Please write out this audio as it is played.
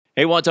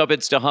Hey, what's up?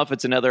 It's DeHuff.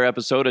 It's another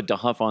episode of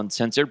DeHuff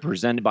Uncensored,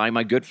 presented by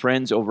my good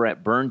friends over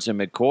at Burns and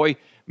McCoy.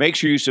 Make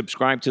sure you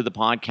subscribe to the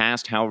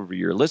podcast, however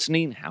you're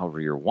listening,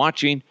 however you're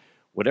watching,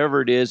 whatever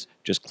it is,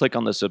 just click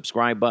on the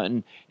subscribe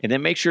button, and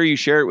then make sure you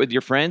share it with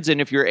your friends. And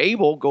if you're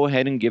able, go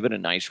ahead and give it a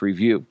nice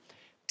review.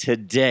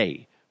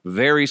 Today,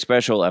 very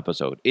special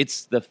episode.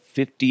 It's the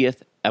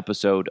 50th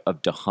episode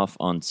of DeHuff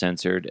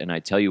Uncensored, and I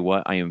tell you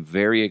what, I am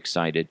very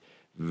excited,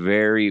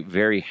 very,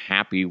 very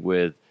happy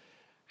with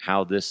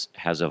how this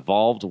has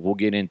evolved. We'll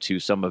get into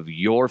some of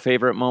your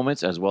favorite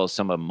moments as well as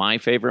some of my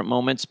favorite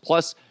moments,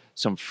 plus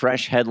some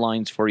fresh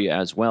headlines for you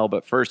as well.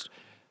 But first,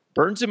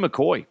 Burns and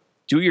McCoy.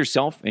 Do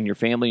yourself and your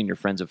family and your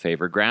friends a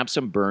favor. Grab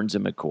some Burns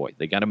and McCoy.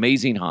 They got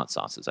amazing hot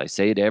sauces. I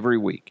say it every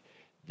week.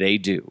 They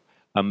do.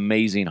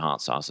 Amazing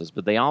hot sauces.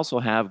 But they also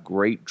have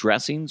great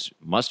dressings,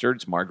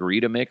 mustards,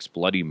 margarita mix,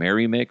 Bloody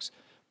Mary mix.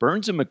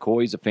 Burns and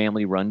McCoy is a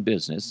family-run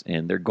business,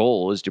 and their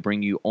goal is to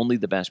bring you only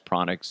the best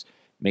products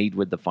made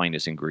with the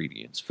finest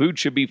ingredients. Food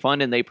should be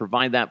fun, and they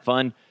provide that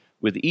fun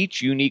with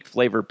each unique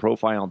flavor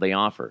profile they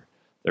offer.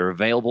 They're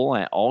available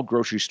at all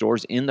grocery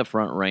stores in the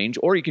Front Range,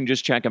 or you can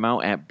just check them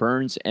out at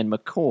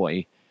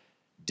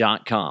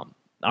burnsandmccoy.com.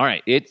 All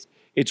right, it's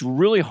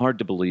really hard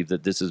to believe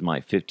that this is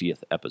my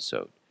 50th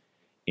episode.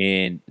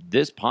 And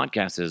this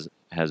podcast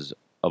has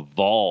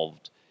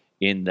evolved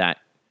in that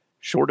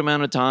short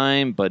amount of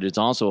time, but it's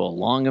also a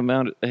long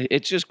amount.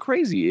 It's just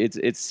crazy.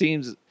 It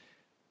seems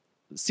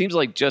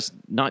like just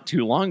not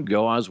too long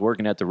ago I was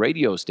working at the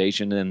radio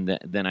station, and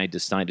then I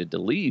decided to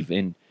leave.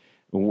 And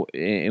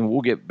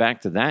we'll get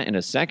back to that in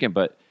a second.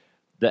 But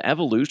the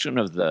evolution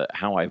of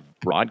how I've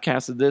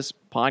broadcasted this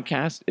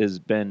podcast has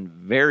been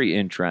very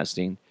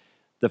interesting.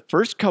 The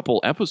first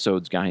couple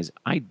episodes, guys,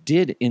 I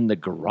did in the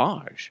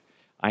garage.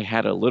 I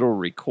had a little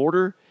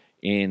recorder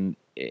in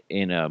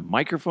a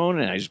microphone,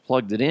 and I just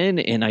plugged it in,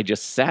 and I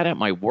just sat at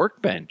my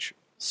workbench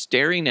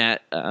staring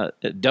at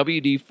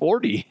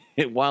WD-40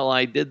 while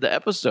I did the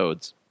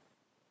episodes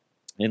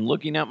and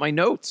looking at my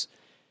notes.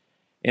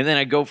 And then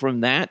I go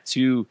from that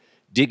to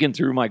digging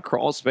through my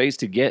crawl space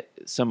to get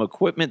some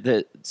equipment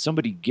that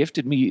somebody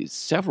gifted me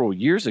several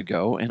years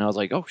ago. And I was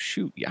like, oh,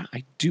 shoot, yeah,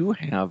 I do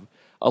have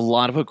a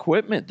lot of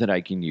equipment that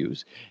I can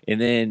use. And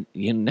then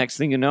next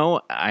thing you know,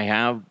 I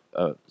have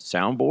a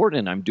soundboard,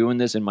 and I'm doing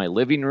this in my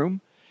living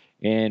room.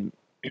 And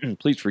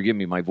please forgive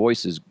me, my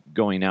voice is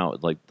going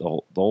out. Like the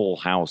whole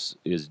house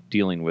is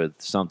dealing with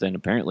something,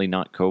 apparently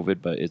not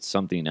COVID, but it's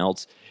something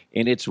else.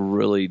 And it's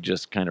really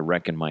just kind of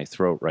wrecking my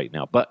throat right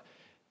now. But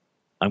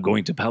I'm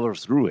going to power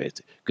through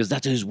it because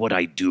that is what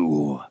I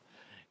do.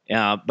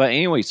 But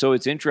anyway, so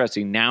it's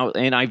interesting now.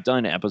 And I've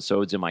done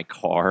episodes in my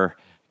car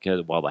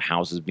because while the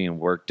house is being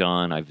worked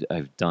on,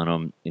 I've done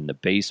them in the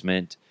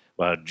basement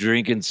while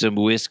drinking some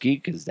whiskey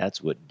because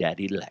that's what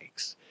Daddy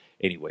likes.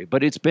 Anyway,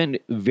 but it's been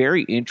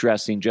very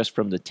interesting just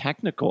from the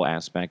technical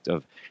aspect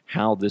of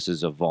how this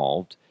has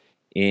evolved,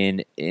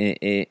 and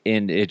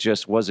it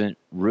just wasn't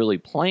really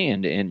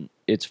planned. And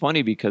it's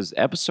funny because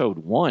episode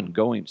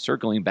 1,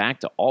 circling back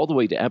to all the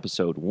way to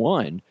episode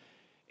 1,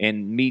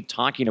 and me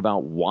talking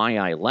about why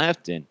I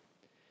left, and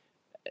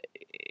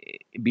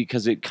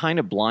because it kind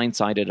of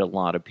blindsided a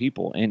lot of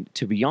people. And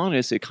to be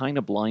honest, it kind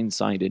of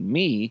blindsided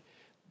me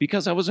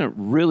because I wasn't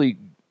really.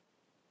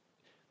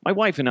 My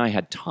wife and I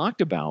had talked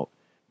about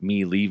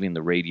me leaving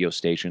the radio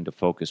station to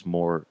focus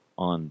more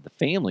on the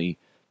family,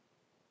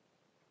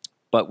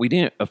 but we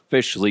didn't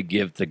officially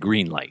give the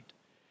green light.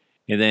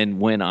 And then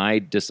when I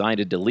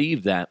decided to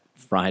leave that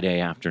Friday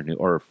afternoon,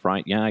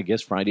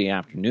 Friday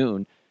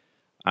afternoon,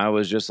 I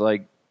was just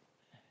like,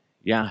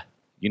 yeah,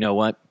 you know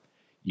what?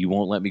 You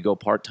won't let me go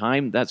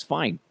part-time? That's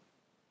fine.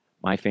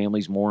 My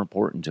family's more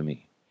important to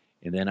me.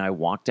 And then I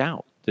walked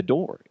out the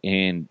door,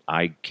 and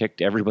I kicked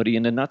everybody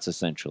in the nuts,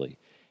 essentially.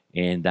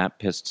 And that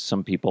pissed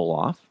some people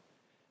off.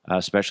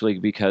 Especially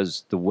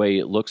because the way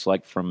it looks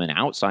like from an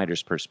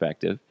outsider's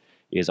perspective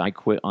is I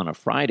quit on a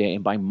Friday,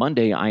 and by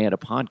Monday I had a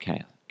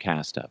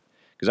podcast up.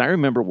 Because I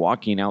remember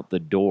walking out the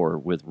door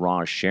with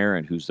Raj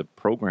Sharon, who's the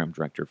program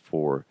director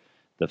for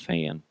The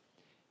Fan,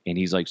 and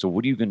he's like, so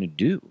what are you going to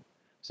do?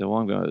 So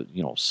well, I'm going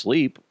to,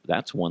 sleep.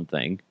 That's one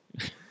thing,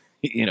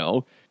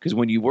 because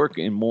when you work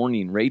in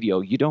morning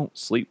radio, you don't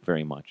sleep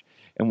very much.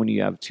 And when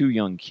you have 2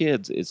 young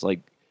kids, it's like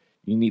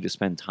you need to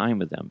spend time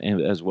with them,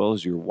 and as well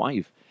as your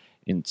wife.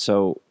 And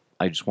so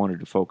I just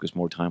wanted to focus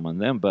more time on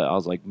them. But I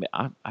was like,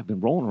 I've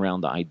been rolling around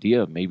the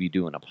idea of maybe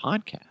doing a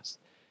podcast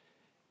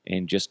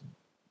and just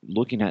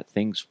looking at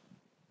things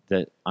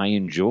that I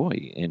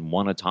enjoy and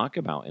want to talk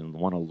about and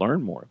want to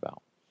learn more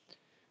about.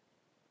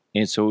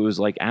 And so it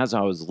was like, as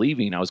I was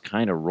leaving, I was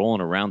kind of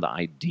rolling around the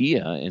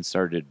idea and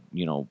started,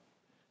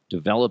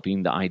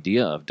 developing the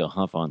idea of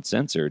DeHuff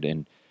Uncensored.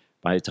 And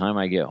by the time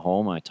I get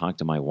home, I talk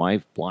to my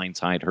wife,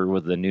 blindside her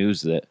with the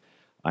news that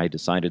I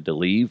decided to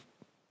leave.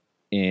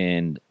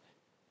 And,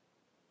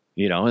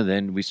 and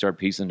then we start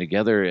piecing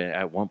together.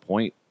 At one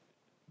point,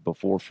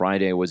 before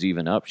Friday was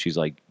even up, she's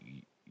like,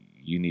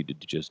 you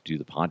needed to just do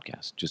the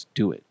podcast. Just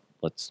do it.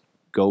 Let's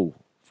go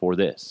for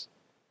this.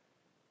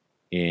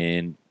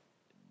 And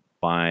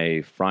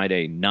by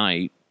Friday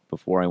night,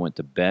 before I went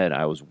to bed,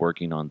 I was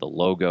working on the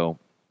logo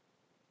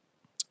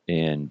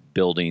and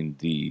building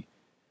the,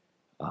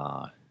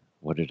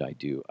 what did I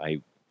do?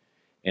 I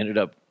ended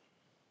up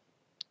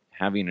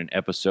having an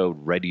episode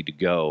ready to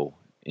go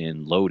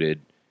and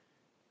loaded,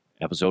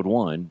 episode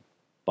 1,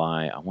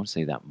 by, I want to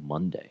say that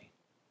Monday.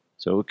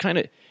 So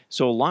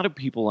so a lot of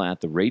people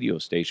at the radio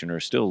station are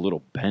still a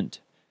little bent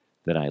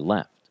that I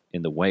left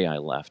in the way I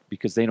left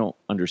because they don't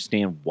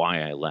understand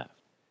why I left.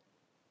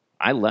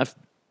 I left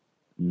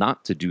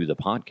not to do the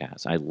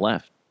podcast. I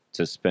left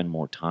to spend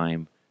more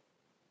time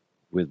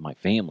with my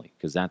family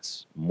because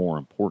that's more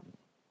important.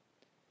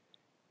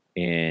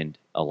 And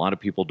a lot of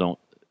people don't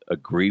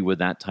agree with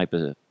that type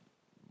of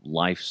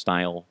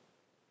lifestyle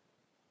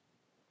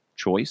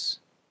choice.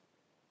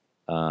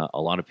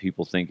 A lot of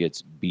people think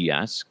it's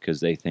BS because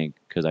they think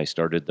because I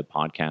started the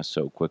podcast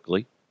so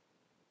quickly.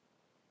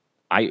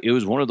 It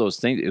was one of those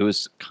things. It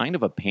was kind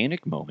of a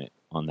panic moment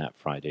on that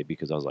Friday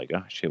because I was like,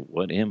 oh, shit,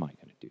 what am I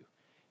going to do?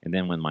 And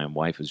then when my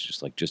wife was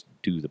just like, just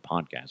do the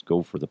podcast,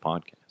 go for the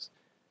podcast.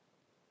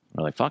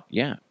 I'm like, fuck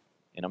yeah.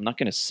 And I'm not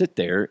going to sit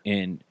there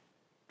and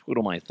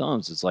twiddle my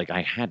thumbs. It's like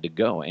I had to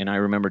go. And I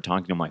remember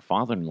talking to my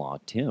father-in-law,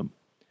 Tim,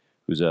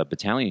 who's a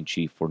battalion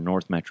chief for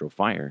North Metro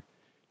Fire.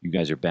 You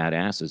guys are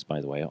badasses,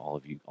 by the way,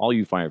 all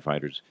you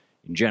firefighters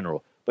in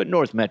general. But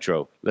North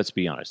Metro, let's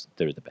be honest,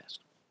 they're the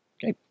best.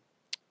 Okay?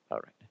 All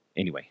right.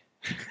 Anyway.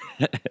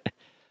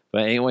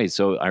 But anyway,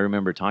 so I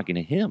remember talking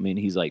to him, and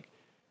he's like,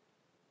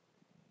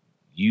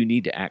 you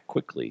need to act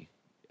quickly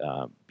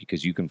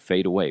because you can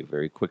fade away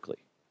very quickly.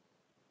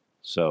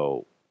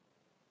 So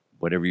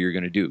whatever you're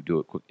going to do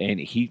it quick. And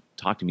he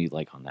talked to me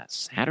like on that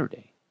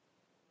Saturday.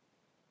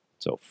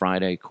 So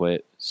Friday,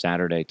 quit.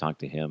 Saturday, talked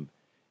to him.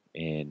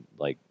 And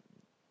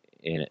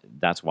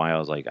that's why I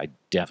was like, I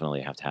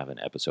definitely have to have an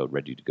episode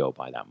ready to go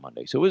by that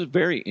Monday. So it was a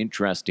very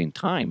interesting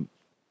time.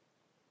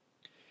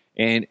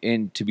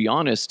 And to be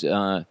honest,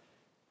 I'm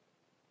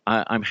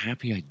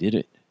happy I did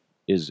it.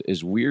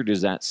 As weird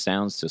as that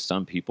sounds to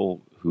some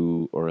people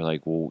who are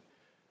like, well,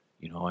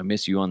 I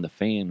miss you on the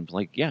fan.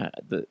 Like, yeah,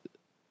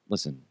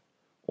 listen,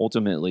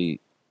 ultimately,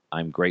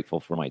 I'm grateful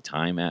for my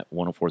time at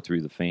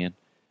 104.3 The Fan,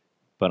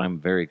 but I'm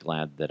very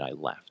glad that I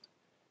left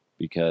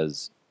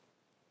because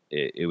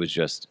it was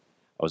just,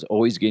 I was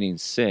always getting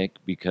sick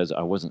because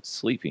I wasn't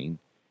sleeping.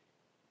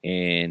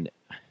 And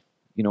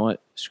you know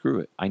what? Screw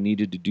it. I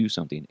needed to do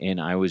something. And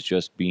I was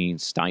just being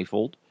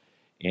stifled.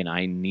 And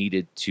I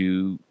needed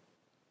to,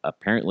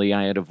 apparently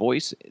I had a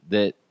voice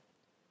that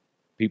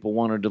people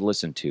wanted to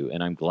listen to.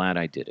 And I'm glad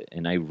I did it.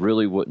 And I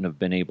really wouldn't have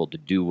been able to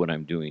do what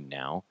I'm doing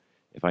now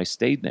if I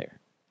stayed there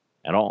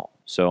at all.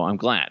 So I'm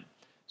glad.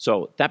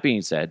 So that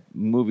being said,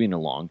 moving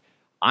along,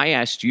 I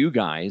asked you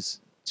guys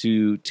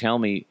to tell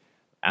me,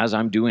 as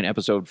I'm doing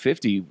episode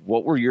 50,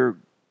 what were your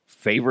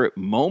favorite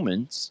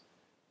moments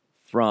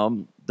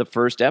from the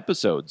first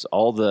episodes,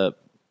 all the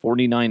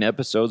 49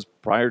 episodes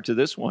prior to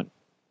this one.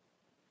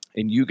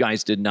 And you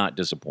guys did not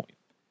disappoint.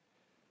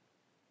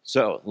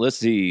 So let's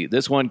see.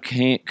 This one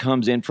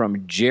comes in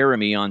from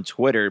Jeremy on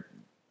Twitter.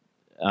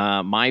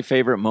 My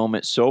favorite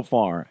moment so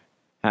far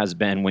has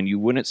been when you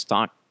wouldn't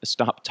stop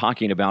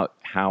talking about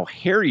how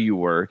hairy you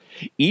were.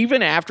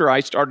 Even after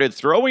I started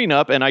throwing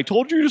up and I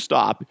told you to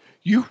stop,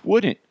 you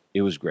wouldn't.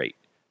 It was great.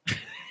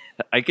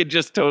 I could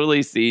just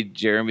totally see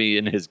Jeremy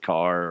in his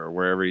car or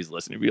wherever he's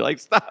listening be like,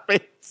 stop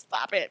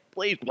it,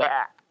 please.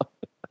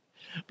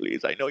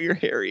 Please, I know you're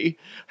hairy.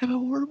 I have a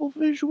horrible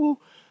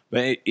visual.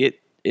 But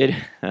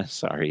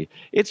sorry,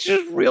 it's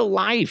just real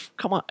life.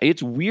 Come on.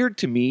 It's weird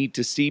to me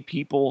to see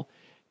people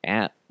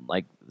at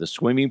like the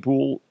swimming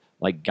pool,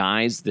 like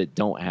guys that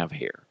don't have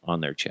hair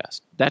on their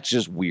chest. That's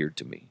just weird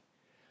to me.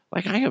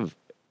 Like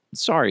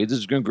sorry, this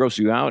is going to gross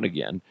you out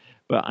again,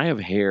 but I have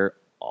hair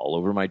all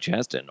over my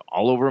chest and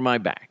all over my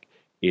back.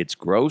 It's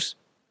gross.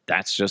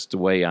 That's just the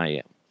way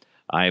I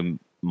am.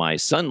 My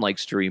son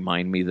likes to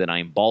remind me that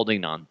I'm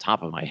balding on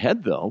top of my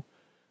head, though.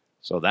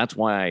 So that's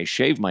why I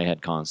shave my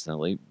head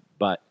constantly.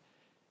 But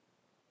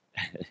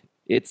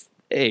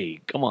hey,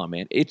 come on,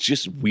 man. It's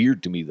just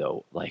weird to me,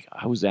 though. Like,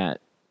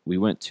 we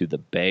went to the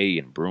Bay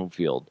in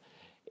Broomfield,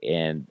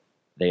 and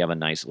they have a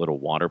nice little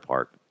water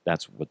park.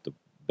 That's what the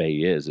Bay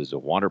is a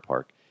water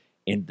park.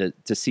 And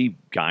to see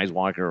guys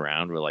walking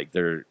around with, like,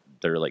 they're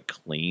like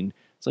clean.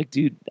 It's like,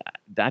 dude,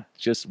 that's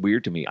just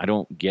weird to me. I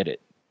don't get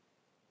it.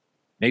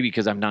 Maybe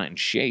because I'm not in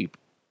shape.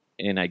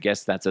 And I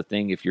guess that's a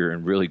thing. If you're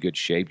in really good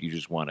shape, you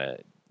just want to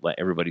let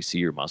everybody see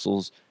your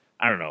muscles.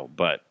 I don't know,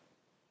 but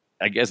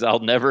I guess I'll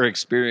never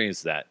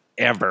experience that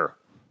ever.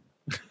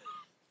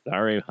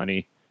 Sorry,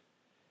 honey.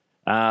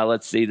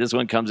 Let's see. This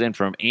one comes in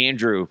from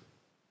Andrew.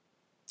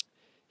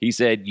 He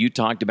said, you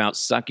talked about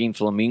sucking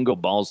flamingo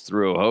balls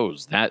through a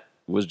hose. That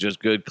was just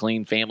good,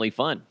 clean family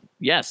fun.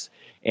 Yes.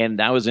 And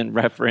that was in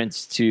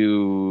reference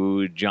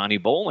to Johnny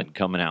Bolin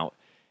coming out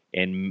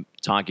and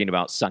talking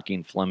about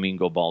sucking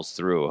flamingo balls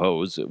through a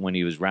hose when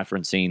he was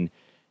referencing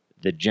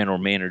the general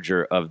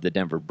manager of the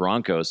Denver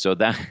Broncos. So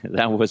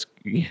that was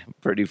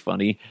pretty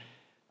funny.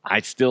 I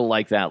still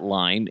like that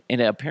line.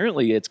 And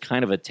apparently it's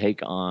kind of a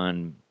take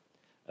on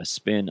a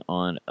spin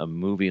on a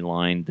movie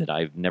line that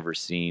I've never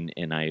seen,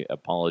 and I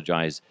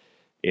apologize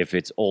if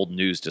it's old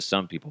news to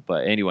some people.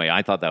 But anyway,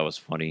 I thought that was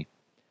funny.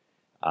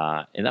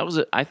 And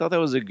I thought that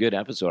was a good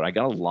episode. I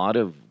got a lot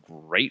of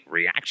great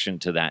reaction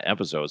to that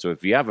episode. So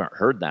if you haven't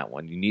heard that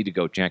one, you need to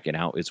go check it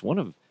out. It's one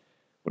of,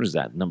 what is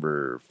that,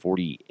 number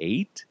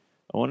 48,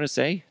 I want to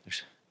say?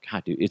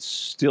 God, dude, it's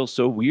still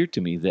so weird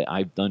to me that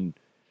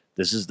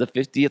this is the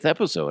 50th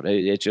episode.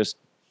 It just,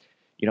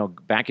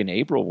 back in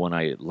April when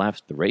I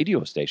left the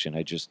radio station,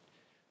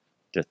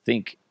 to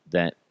think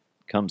that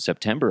come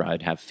September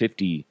I'd have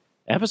 50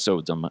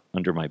 episodes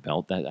under my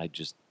belt, that I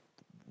just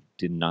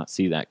did not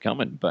see that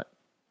coming. But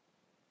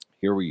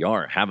here we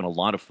are, having a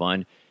lot of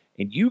fun,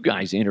 and you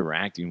guys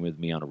interacting with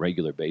me on a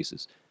regular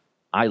basis.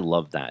 I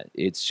love that.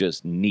 It's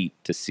just neat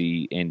to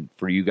see, and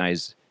for you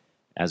guys,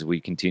 as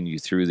we continue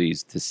through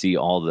these, to see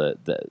all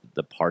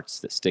the parts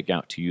that stick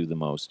out to you the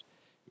most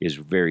is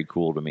very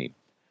cool to me.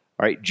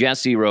 All right,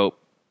 Jesse wrote,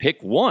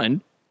 pick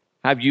one.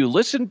 Have you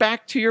listened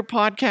back to your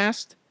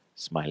podcast?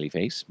 Smiley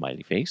face,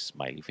 smiley face,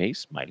 smiley face,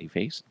 smiley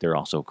face. They're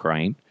also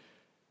crying.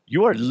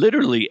 You are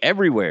literally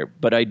everywhere,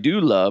 but I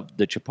do love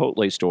the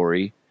Chipotle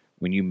story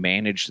when you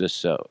manage the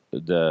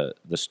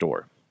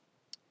store.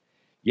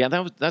 Yeah,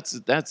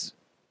 that's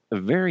a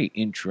very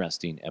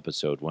interesting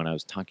episode when I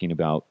was talking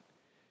about,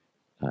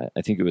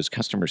 I think it was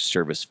customer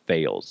service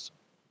fails,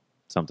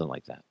 something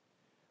like that,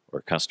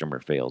 or customer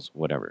fails,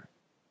 whatever.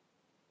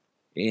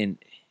 And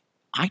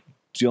I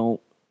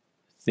don't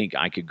think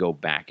I could go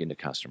back into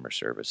customer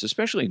service,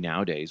 especially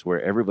nowadays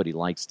where everybody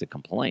likes to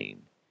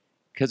complain,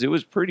 because it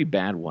was pretty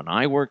bad when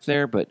I worked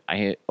there, but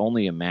I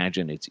only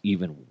imagine it's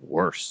even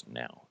worse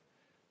now.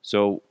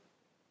 So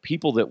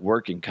people that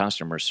work in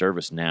customer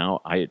service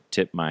now, I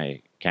tip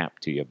my cap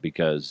to you,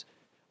 because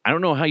I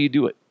don't know how you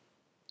do it.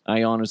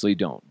 I honestly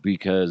don't,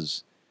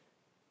 because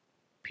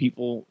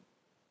people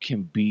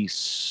can be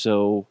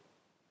so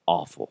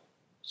awful.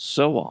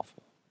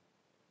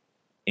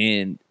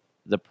 And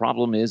the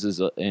problem is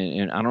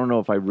and I don't know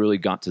if I really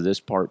got to this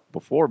part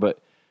before,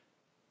 but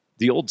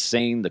the old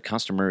saying, the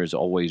customer is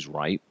always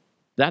right,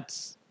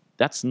 that's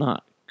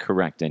not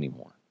correct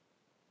anymore.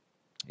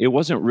 It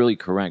wasn't really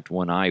correct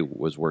when I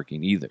was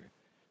working either,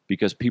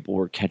 because people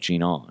were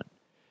catching on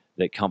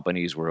that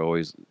companies were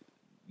always,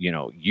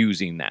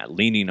 using that,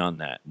 leaning on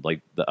that.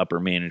 Like the upper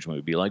management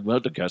would be like, well,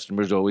 the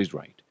customer's always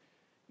right.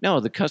 No,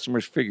 the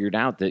customers figured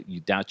out that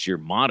that's your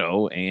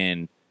motto,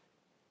 and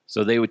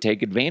so they would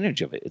take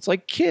advantage of it. It's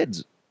like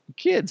kids,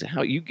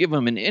 how you give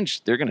them an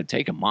inch, they're going to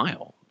take a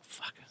mile.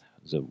 Fuck,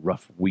 it was a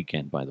rough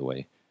weekend, by the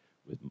way,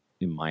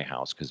 in my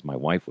house, because my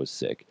wife was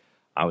sick.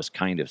 I was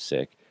kind of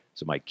sick,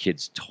 so my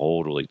kids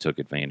totally took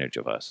advantage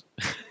of us.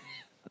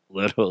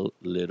 little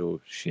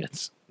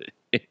shits.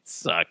 It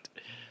sucked.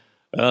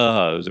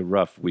 Oh, it was a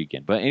rough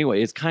weekend. But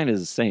anyway, it's kind of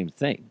the same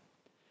thing.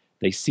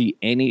 They see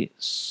any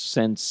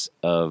sense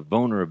of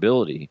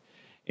vulnerability,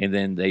 and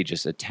then they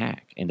just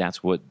attack. And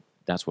that's what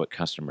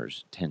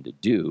customers tend to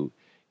do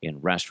in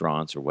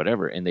restaurants or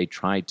whatever. And they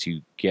try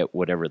to get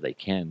whatever they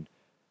can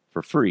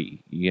for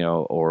free,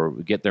 or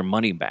get their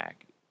money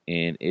back.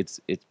 And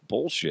it's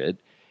bullshit.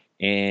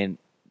 And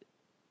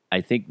I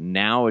think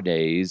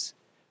nowadays,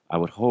 I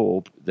would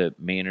hope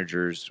that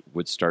managers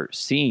would start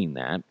seeing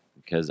that,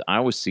 because I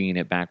was seeing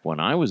it back when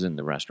I was in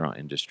the restaurant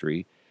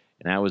industry,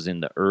 and I was in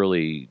the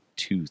early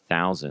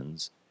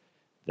 2000s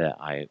that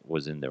I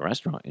was in the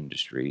restaurant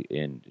industry,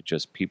 and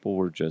just people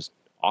were just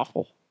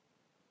awful,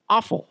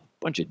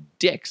 bunch of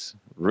dicks,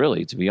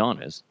 really, to be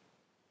honest.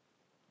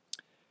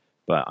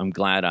 But I'm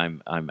glad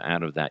I'm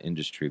out of that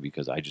industry,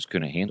 because I just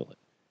couldn't handle it.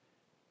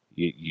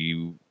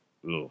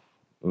 It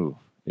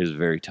was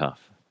very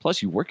tough.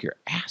 Plus, you work your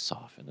ass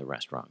off in the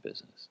restaurant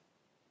business.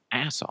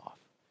 Ass off.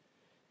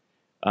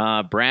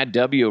 Brad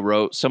W.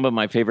 wrote, some of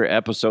my favorite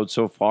episodes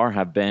so far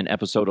have been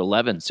episode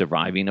 11,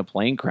 Surviving a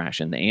Plane Crash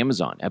in the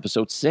Amazon,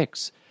 episode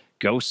 6,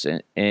 Ghosts,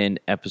 and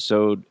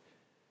episode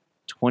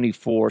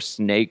 24,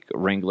 Snake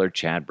Wrangler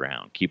Chad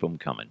Brown. Keep them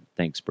coming.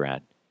 Thanks,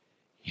 Brad.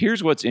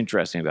 Here's what's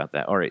interesting about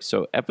that. All right,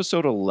 so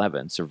episode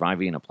 11,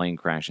 Surviving a Plane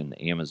Crash in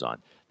the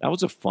Amazon, that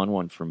was a fun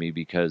one for me,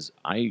 because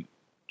I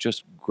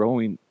just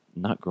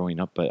not growing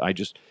up, but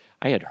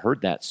I had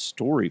heard that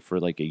story for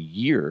like a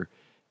year,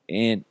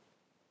 and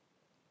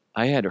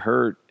I had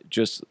heard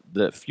just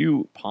the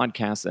few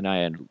podcasts that I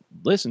had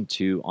listened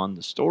to on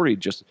the story,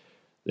 just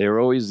they were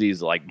always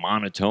these like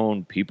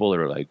monotone people that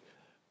are like,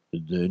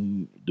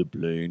 then the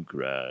plane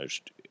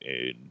crashed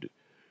and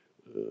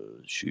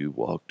she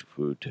walked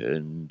for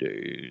 10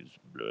 days.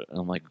 And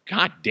I'm like,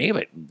 God damn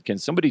it. Can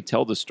somebody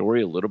tell the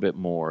story a little bit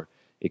more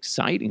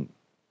exciting?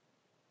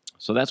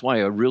 So that's why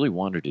I really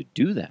wanted to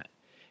do that.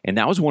 And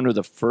that was one of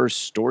the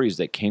first stories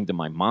that came to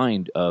my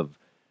mind of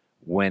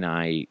when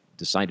I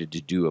decided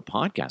to do a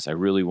podcast. I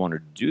really wanted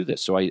to do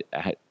this. So I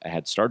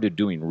had started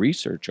doing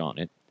research on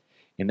it.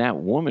 And that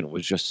woman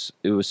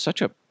it was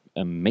such an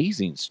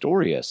amazing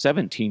story. A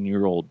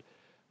 17-year-old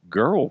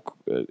girl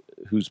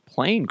whose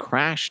plane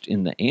crashed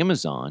in the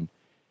Amazon,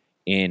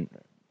 and,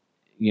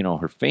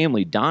 her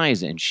family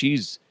dies, and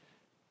she's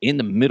in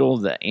the middle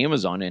of the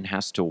Amazon and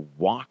has to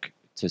walk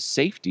to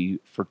safety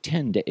for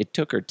 10 days. It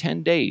took her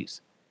 10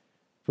 days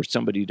for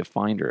somebody to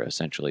find her,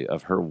 essentially,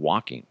 of her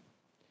walking.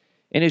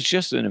 And it's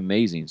just an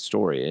amazing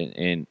story.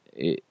 And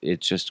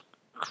it's just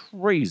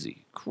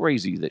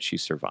crazy that she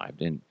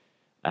survived. And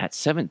at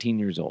 17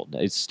 years old,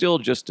 it's still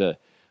just a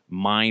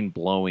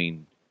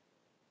mind-blowing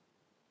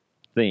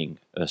thing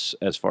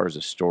as far as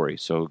a story.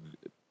 So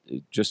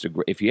just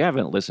if you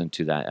haven't listened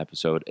to that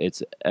episode,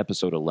 it's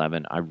episode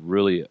 11. I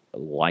really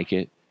like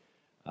it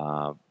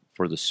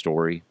for the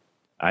story.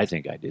 I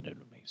think I did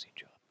an amazing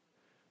job.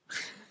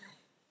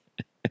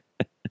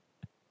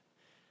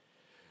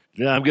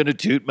 I'm going to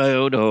toot my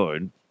own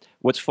horn.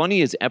 What's funny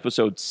is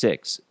episode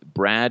 6.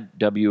 Brad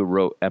W.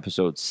 wrote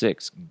episode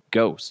 6,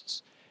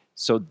 Ghosts.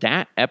 So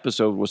that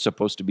episode was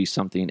supposed to be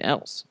something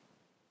else.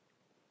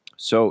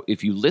 So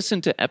if you listen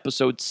to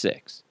episode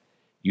 6,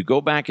 you go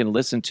back and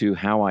listen to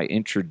how I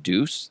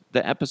introduce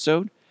the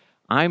episode,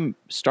 I'm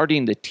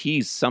starting to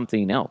tease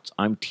something else.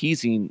 I'm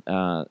teasing,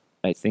 I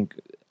think,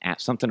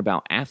 something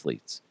about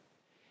athletes.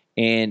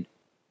 And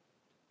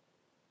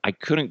I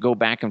couldn't go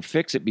back and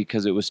fix it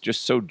because it was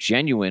just so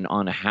genuine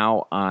on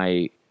how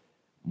I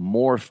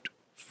morphed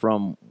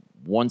from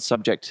one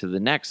subject to the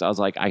next. I was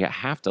like, I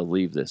have to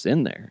leave this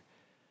in there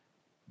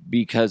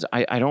because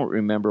I don't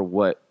remember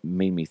what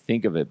made me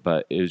think of it,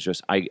 but it was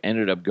just, I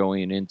ended up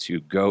going into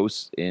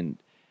ghosts and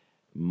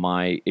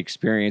my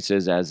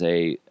experiences as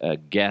a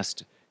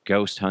guest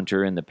ghost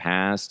hunter in the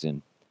past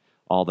and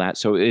all that.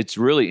 So it's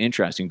really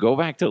interesting. Go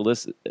back to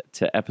listen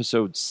to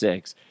episode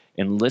 6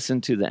 and listen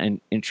to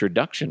the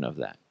introduction of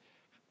that.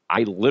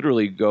 I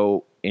literally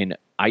go and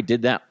I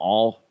did that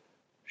all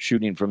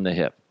shooting from the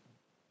hip.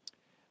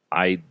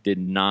 I did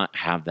not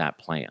have that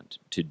planned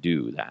to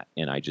do that.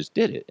 And I just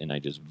did it. And I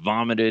just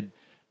vomited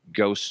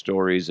ghost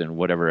stories and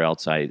whatever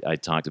else I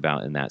talked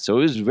about in that. So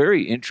it was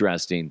very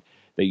interesting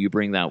that you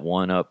bring that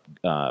one up,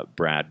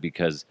 Brad,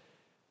 because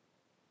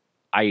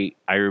I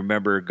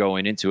remember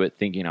going into it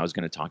thinking I was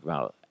going to talk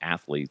about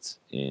athletes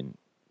in,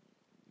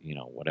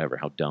 whatever,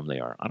 how dumb they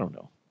are. I don't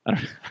know.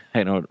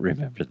 I don't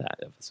remember that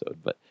episode,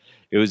 but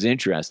it was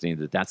interesting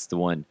that that's the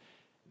one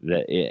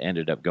that it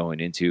ended up going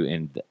into.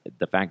 And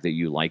the fact that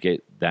you like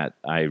it, that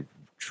I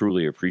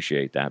truly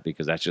appreciate that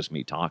because that's just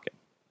me talking.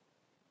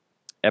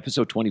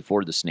 Episode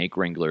 24, The Snake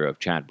Wrangler of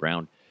Chad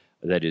Brown,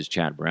 that is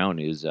Chad Brown,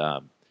 is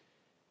a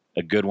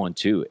good one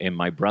too. And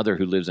my brother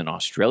who lives in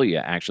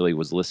Australia actually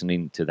was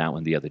listening to that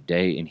one the other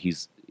day, and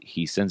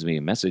he sends me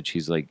a message.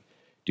 He's like,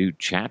 dude,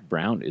 Chad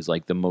Brown is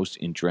like the most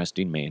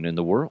interesting man in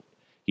the world.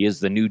 He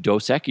is the new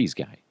Dos Equis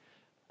guy.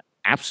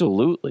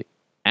 Absolutely.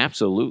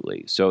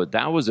 So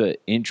that was an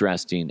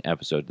interesting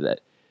episode that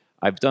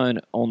I've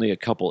done only a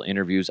couple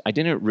interviews. I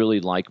didn't really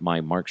like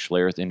my Mark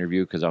Schlereth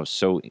interview because I was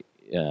so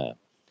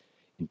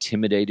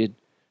intimidated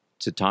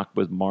to talk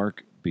with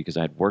Mark because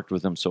I'd worked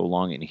with him so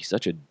long and he's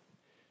such a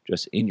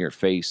just in your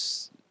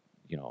face,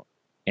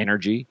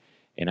 energy.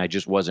 And I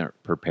just wasn't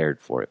prepared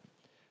for it.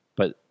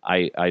 But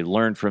I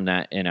learned from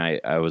that and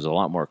I was a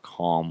lot more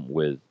calm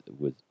with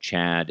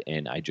Chad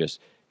and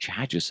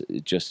Chad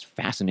just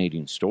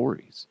fascinating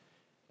stories.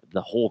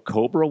 The whole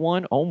Cobra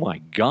one, oh my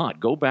God,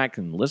 go back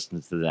and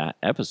listen to that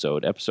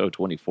episode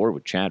 24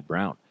 with Chad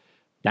Brown.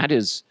 That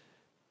is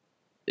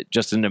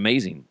just an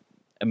amazing.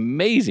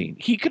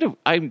 He could have,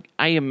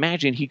 I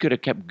imagine he could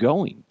have kept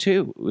going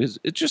too.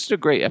 It's just a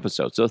great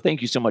episode. So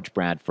thank you so much,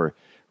 Brad, for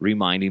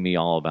reminding me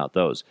all about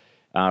those.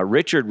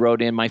 Richard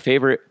wrote in, my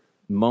favorite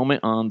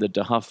moment on the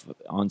DeHuff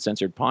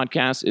Uncensored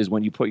podcast is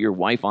when you put your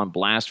wife on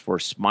blast for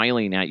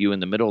smiling at you in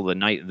the middle of the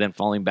night and then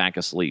falling back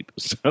asleep.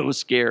 So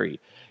scary.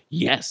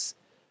 Yes.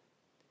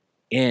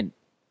 And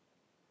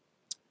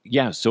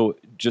yeah, so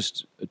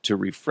just to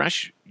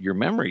refresh your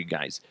memory,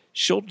 guys,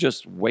 she'll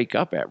just wake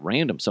up at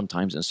random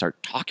sometimes and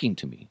start talking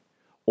to me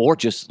or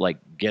just like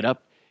get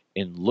up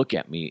and look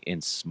at me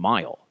and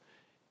smile.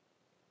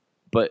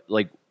 But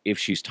like if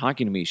she's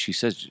talking to me, she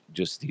says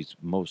just these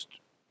most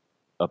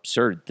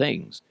absurd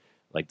things.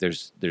 Like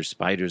there's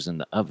spiders in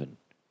the oven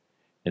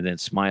and then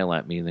smile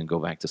at me and then go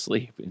back to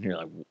sleep. And you're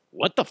like,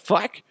 what the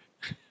fuck?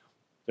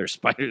 There's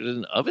spiders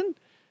in the oven?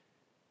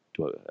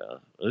 It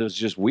was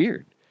just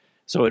weird.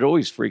 So it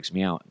always freaks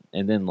me out.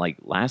 And then like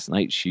last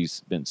night,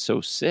 she's been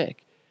so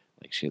sick.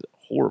 Like she has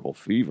a horrible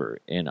fever.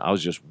 And I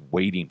was just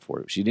waiting for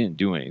it. She didn't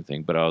do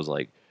anything, but I was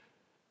like,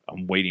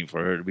 I'm waiting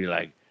for her to be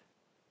like,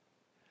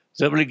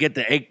 somebody get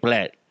the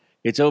eggplant.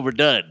 It's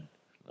overdone.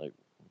 Like,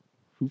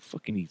 who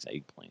fucking eats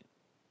eggplant?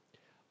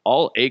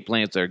 All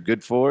eggplants are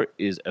good for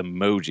is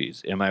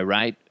emojis. Am I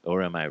right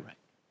or am I right?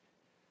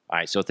 All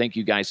right. So thank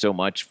you guys so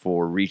much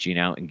for reaching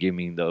out and giving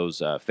me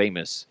those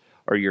famous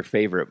or your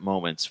favorite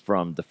moments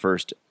from the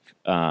first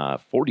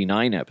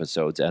 49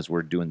 episodes as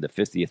we're doing the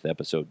 50th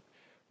episode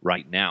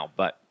right now.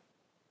 But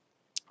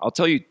I'll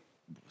tell you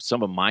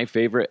some of my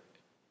favorite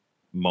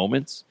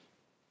moments.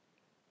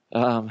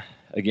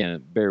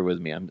 Again, bear with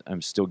me.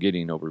 I'm still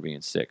getting over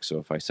being sick. So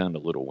if I sound a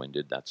little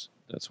winded, that's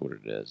what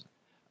it is.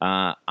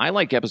 I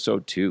like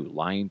episode 2,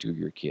 Lying to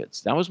Your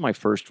Kids. That was my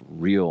first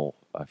real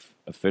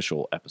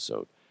official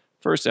episode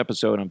First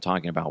episode, I'm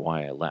talking about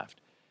why I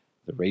left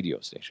the radio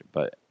station.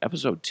 But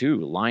episode 2,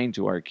 lying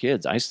to our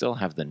kids, I still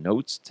have the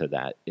notes to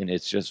that. And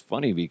it's just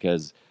funny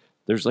because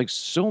there's like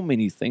so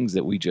many things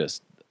that we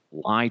just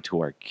lie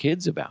to our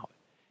kids about.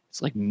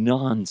 It's like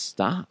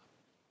nonstop.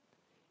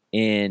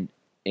 And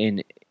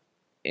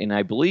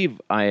I believe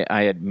I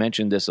had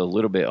mentioned this a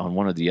little bit on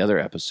one of the other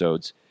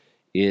episodes,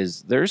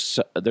 is there's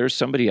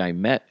somebody I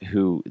met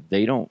who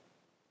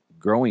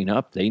growing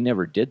up, they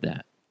never did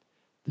that.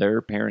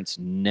 Their parents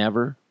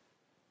never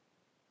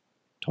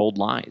told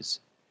lies.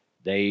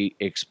 They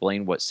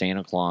explained what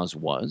Santa Claus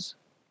was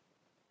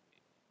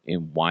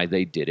and why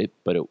they did it,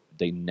 but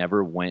they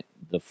never went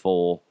the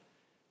full,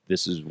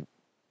 this is,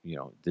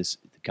 this,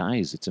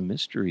 guys, it's a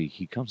mystery.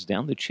 He comes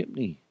down the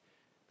chimney.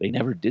 They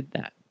never did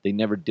that. They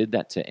never did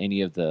that to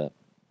any of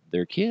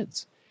their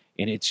kids.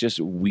 And it's just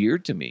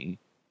weird to me.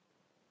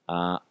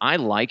 I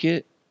like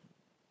it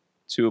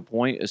to a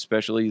point,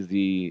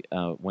 especially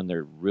when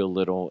they're real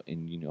little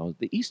and,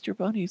 the Easter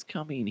Bunny's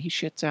coming. He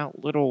shits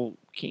out little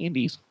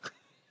candies.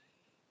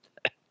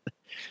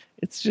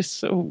 It's just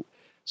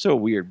so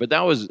weird. But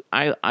that was,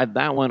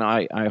 that one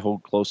I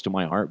hold close to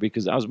my heart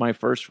because that was my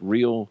first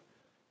real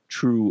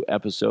true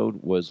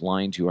episode, was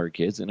lying to our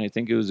kids. And I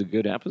think it was a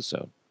good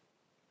episode.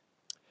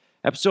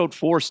 Episode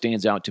 4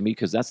 stands out to me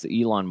because that's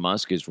the Elon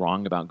Musk is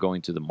wrong about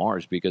going to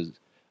Mars. Why do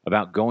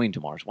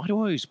I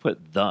always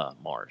put the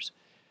Mars?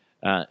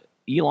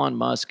 Elon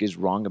Musk is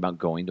wrong about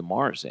going to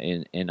Mars,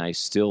 and I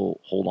still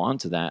hold on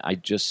to that. I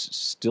just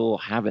still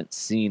haven't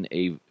seen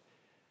a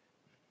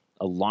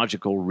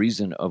logical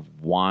reason of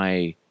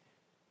why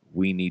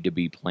we need to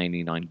be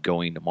planning on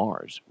going to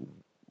Mars.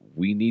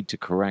 We need to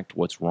correct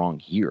what's wrong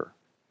here.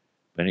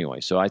 But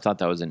anyway, so I thought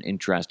that was an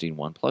interesting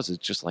one. Plus,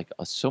 it's just like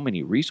so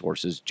many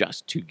resources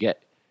just to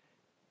get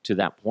to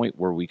that point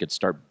where we could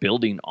start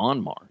building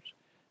on Mars.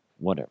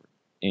 Whatever.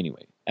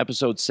 Anyway,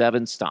 episode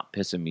 7, Stop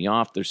Pissing Me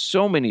Off. There's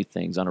so many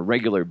things on a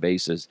regular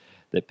basis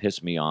that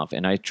piss me off.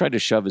 And I tried to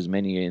shove as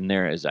many in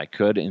there as I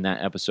could in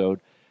that episode.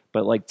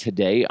 But like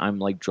today, I'm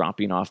like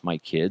dropping off my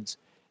kids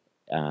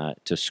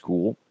to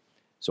school.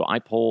 So I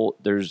pull,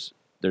 there's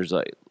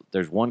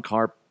one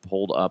car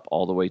pulled up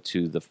all the way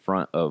to the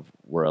front of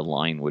where a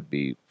line would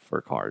be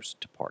for cars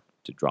to park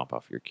to drop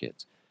off your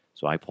kids.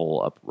 So I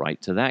pull up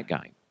right to that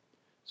guy.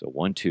 So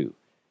 1, 2.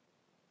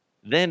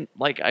 Then,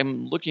 like,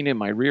 I'm looking in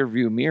my rear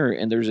view mirror,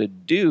 and there's a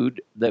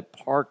dude that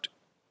parked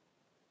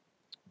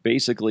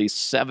basically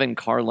 7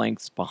 car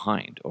lengths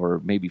behind,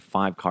 or maybe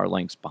 5 car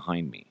lengths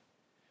behind me.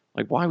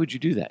 Like, why would you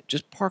do that?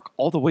 Just park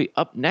all the way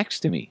up next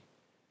to me.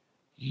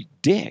 You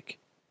dick.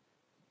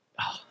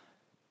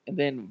 And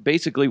then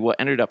basically what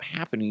ended up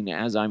happening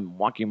as I'm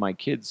walking my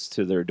kids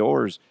to their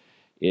doors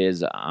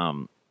is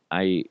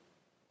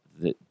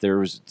there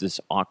was this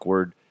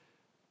awkward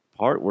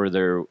part where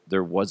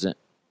there wasn't,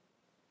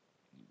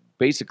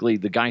 basically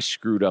the guy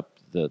screwed up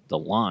the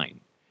line.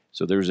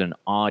 So there's an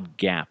odd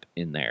gap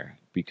in there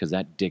because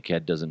that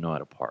dickhead doesn't know how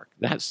to park.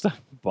 That stuff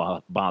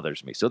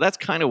bothers me. So that's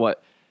kind of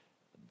what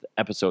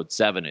episode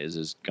 7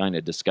 is kind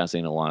of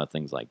discussing a lot of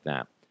things like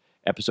that.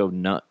 Episode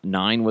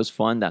 9 was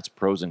fun. That's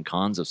pros and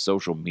cons of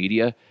social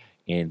media.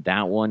 And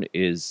that one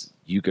is,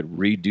 you could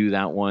redo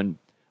that one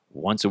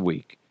once a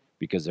week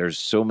because there's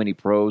so many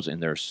pros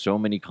and there's so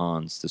many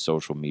cons to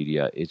social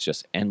media. It's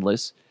just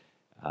endless.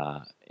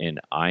 And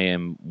I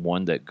am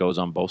one that goes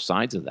on both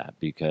sides of that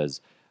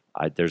because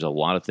there's a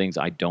lot of things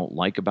I don't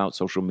like about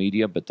social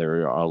media, but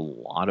there are a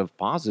lot of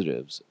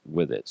positives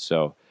with it.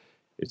 So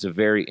it's a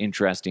very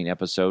interesting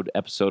episode.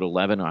 Episode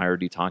 11, I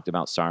already talked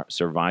about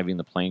surviving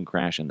the plane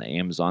crash in the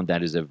Amazon.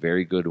 That is a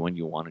very good one.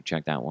 You want to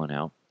check that one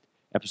out.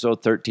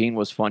 Episode 13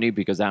 was funny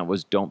because that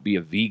was Don't Be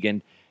a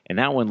Vegan. And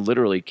that one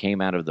literally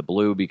came out of the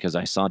blue because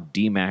I saw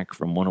D-Mac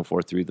from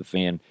 104.3 The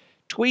Fan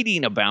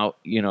tweeting about,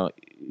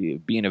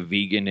 being a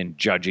vegan and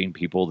judging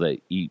people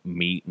that eat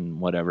meat and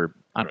whatever.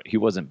 He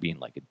wasn't being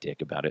like a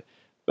dick about it.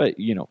 But,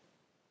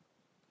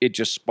 it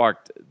just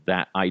sparked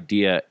that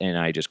idea, and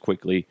I just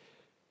quickly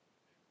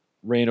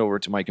ran over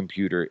to my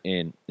computer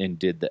and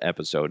did the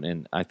episode.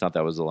 And I thought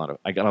that was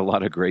I got a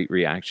lot of great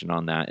reaction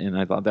on that. And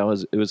I thought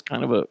it was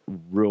kind of a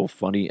real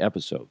funny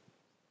episode.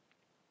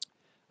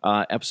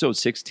 Episode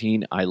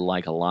 16, I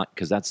like a lot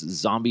because that's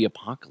zombie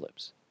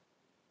apocalypse.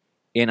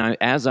 And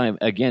as I'm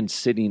again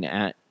sitting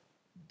at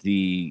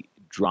the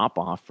drop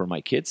off for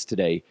my kids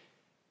today,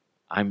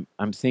 I'm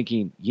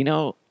thinking,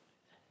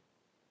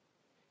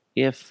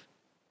 if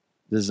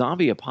the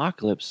zombie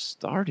apocalypse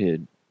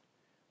started,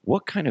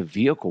 what kind of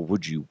vehicle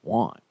would you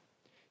want?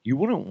 You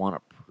wouldn't want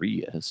a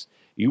Prius.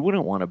 You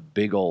wouldn't want a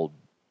big old...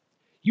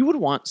 You would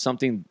want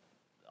something,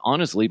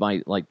 honestly,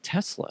 like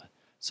Tesla.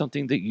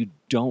 Something that you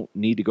don't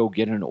need to go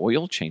get an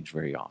oil change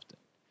very often.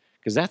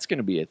 Because that's going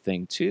to be a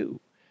thing, too.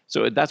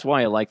 So that's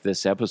why I like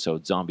this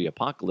episode, Zombie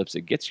Apocalypse.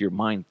 It gets your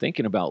mind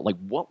thinking about, like,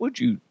 what would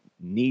you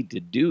need to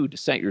do to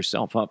set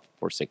yourself up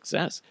for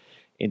success?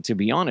 And to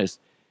be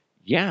honest,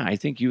 yeah, I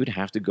think you would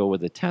have to go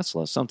with a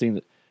Tesla. Something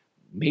that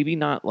maybe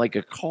not like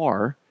a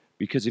car,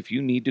 because if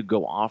you need to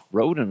go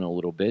off-roading a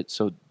little bit,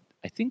 so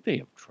I think they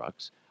have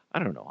trucks. I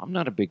don't know. I'm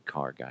not a big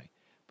car guy.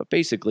 But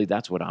basically,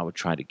 that's what I would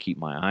try to keep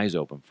my eyes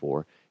open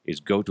for, is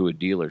go to a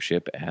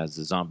dealership as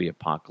the zombie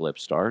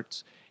apocalypse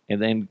starts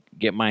and then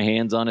get my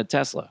hands on a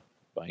Tesla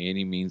by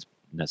any means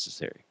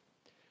necessary.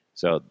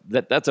 So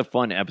that's a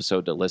fun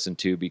episode to listen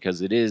to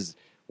because it is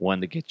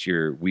one that gets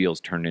your wheels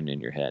turning in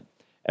your head.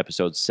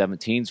 Episode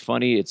 17 is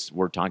funny.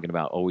 We're talking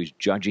about always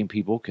judging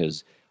people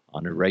because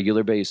on a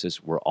regular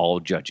basis, we're all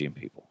judging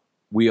people.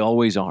 We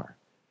always are.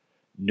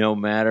 No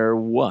matter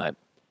what,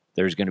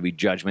 there's going to be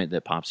judgment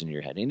that pops in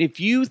your head. And if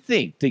you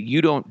think that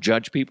you don't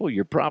judge people,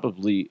 you're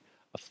probably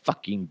a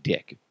fucking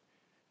dick.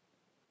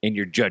 And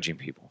you're judging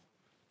people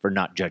for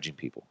not judging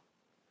people.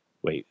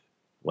 Wait,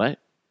 what?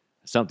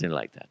 Something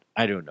like that.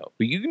 I don't know.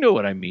 But you know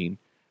what I mean.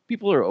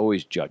 People are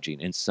always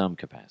judging in some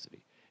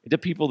capacity. The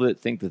people that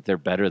think that they're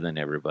better than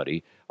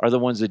everybody are the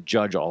ones that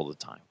judge all the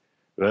time.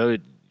 Well,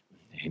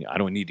 I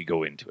don't need to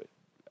go into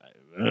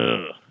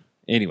it.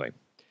 Anyway,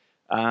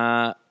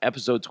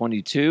 episode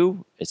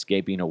 22,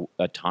 escaping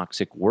a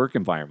toxic work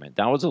environment.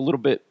 That was a little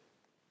bit,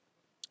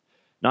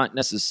 not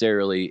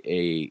necessarily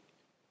a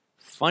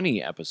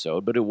funny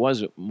episode, but it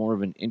was more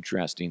of an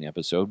interesting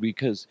episode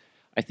because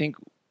I think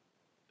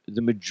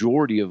the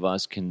majority of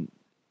us can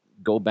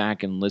go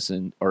back and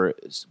listen or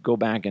go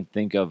back and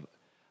think of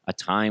a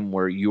time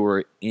where you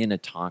were in a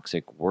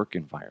toxic work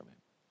environment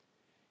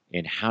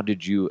and how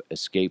did you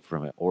escape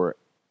from it, or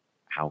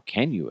how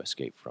can you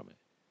escape from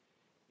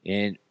it?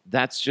 And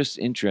that's just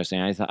interesting.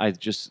 And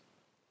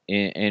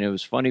it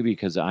was funny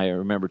because I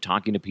remember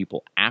talking to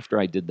people after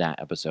I did that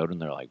episode and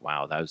they're like,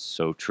 wow, that was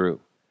so true.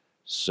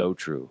 So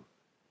true.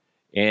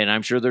 And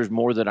I'm sure there's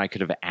more that I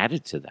could have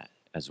added to that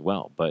as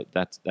well, but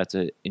that's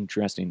an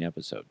interesting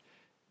episode.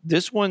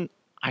 This one,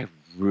 I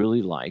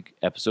really like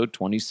episode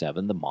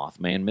 27, The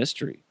Mothman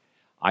Mystery.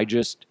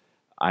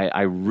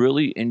 I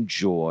really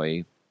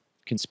enjoy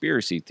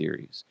conspiracy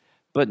theories,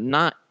 but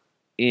not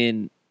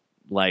in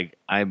like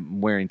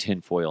I'm wearing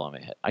tinfoil on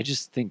my head. I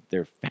just think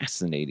they're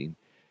fascinating,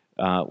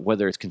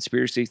 whether it's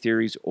conspiracy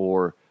theories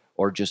or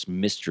just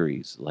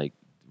mysteries, like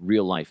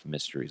real life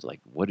mysteries. Like,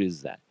 what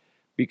is that?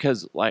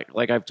 Because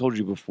like I've told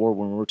you before,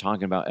 when we were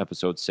talking about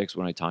episode 6,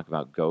 when I talk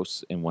about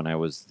ghosts and when I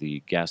was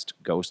the guest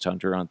ghost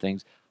hunter on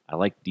things, I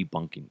like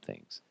debunking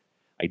things.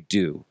 I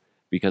do,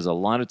 because a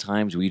lot of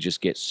times we just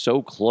get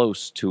so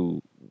close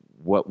to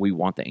what we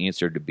want the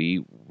answer to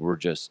be, we're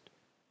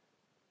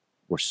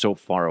so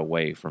far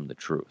away from the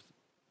truth.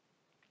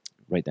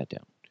 Write that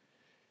down.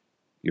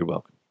 You're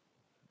welcome.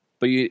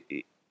 But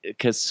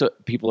because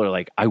people are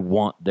like, I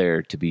want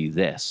there to be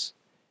this.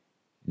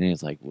 And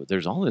it's like, well,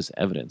 there's all this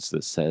evidence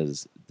that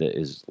says that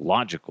is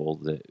logical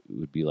that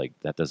would be like,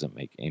 that doesn't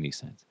make any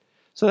sense.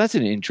 So that's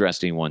an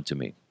interesting one to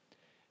me.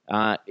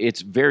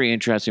 It's very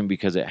interesting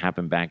because it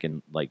happened back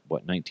in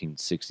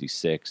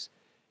 1966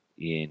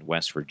 in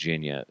West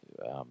Virginia.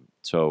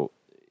 So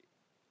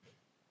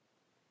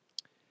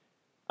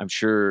I'm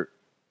sure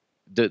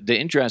the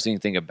interesting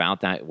thing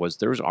about that was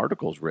there was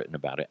articles written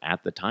about it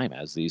at the time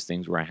as these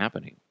things were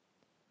happening.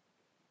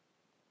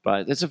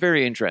 But it's a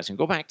very interesting.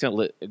 Go back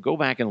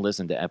and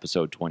listen to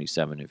episode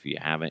 27 if you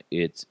haven't.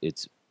 It's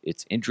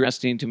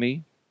interesting to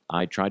me.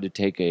 I tried to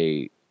take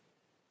a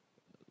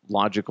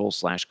logical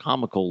 /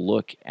 comical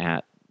look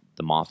at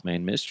the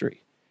Mothman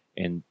mystery,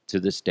 and to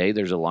this day,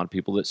 there's a lot of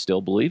people that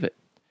still believe it.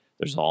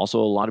 There's also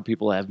a lot of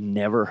people that have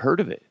never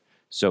heard of it.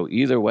 So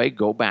either way,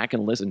 go back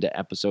and listen to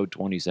episode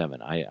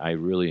 27. I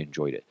really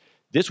enjoyed it.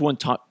 This one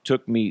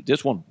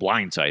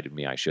blindsided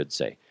me, I should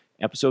say.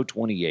 Episode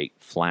 28,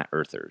 Flat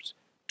Earthers.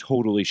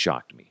 Totally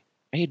shocked me.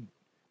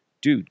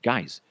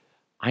 Guys,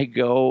 I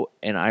go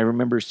and I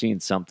remember seeing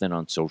something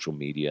on social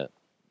media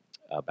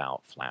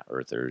about flat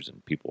earthers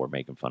and people were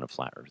making fun of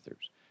flat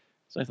earthers.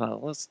 So I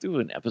thought, let's do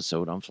an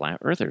episode on flat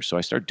earthers. So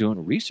I started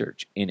doing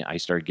research and I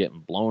started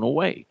getting blown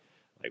away.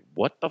 Like,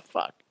 what the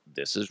fuck?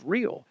 This is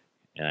real.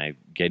 And I'm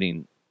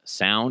getting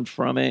sound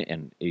from it.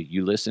 And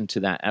you listen to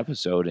that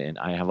episode and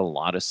I have a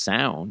lot of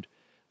sound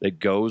that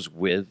goes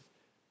with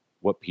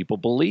what people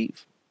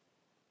believe.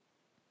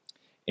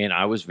 And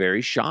I was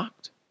very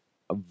shocked.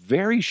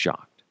 Very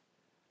shocked.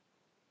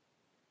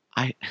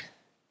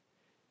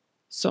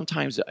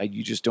 Sometimes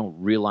you just don't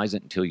realize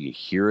it until you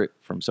hear it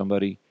from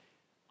somebody.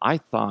 I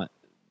thought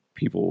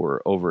people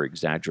were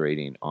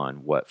over-exaggerating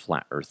on what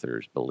flat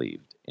earthers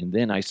believed. And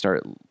then I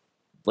started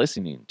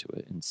listening to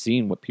it and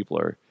seeing what people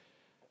are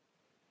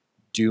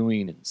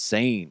doing and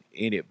saying,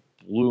 and it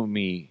blew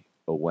me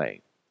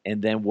away.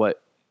 And then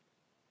what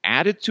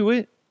added to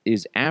it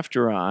is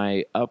after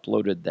I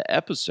uploaded the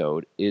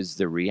episode is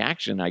the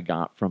reaction I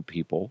got from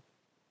people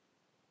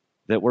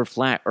that were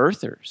flat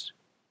earthers.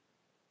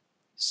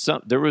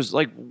 There was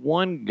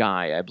one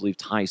guy, I believe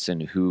Tyson,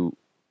 who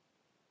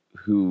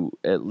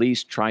at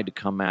least tried to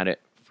come at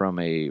it from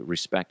a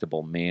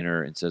respectable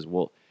manner and says,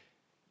 well,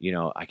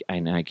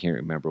 I can't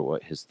remember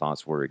what his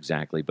thoughts were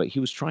exactly, but he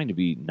was trying to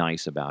be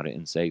nice about it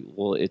and say,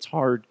 well, it's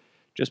hard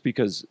just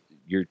because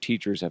your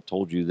teachers have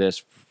told you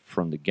this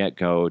from the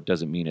get-go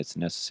doesn't mean it's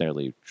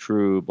necessarily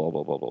true, blah,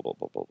 blah, blah, blah, blah,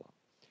 blah, blah, blah.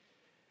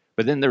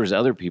 But then there was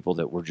other people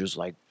that were just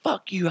like,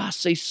 fuck you, I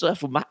see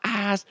stuff with my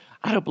eyes.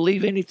 I don't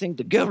believe anything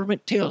the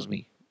government tells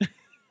me. And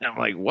I'm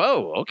like,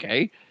 whoa,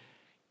 okay.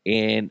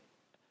 And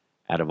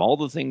out of all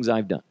the things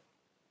I've done,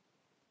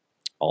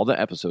 all the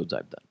episodes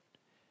I've done,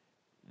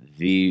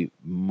 the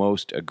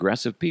most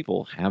aggressive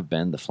people have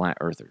been the flat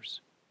earthers,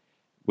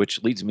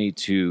 which leads me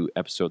to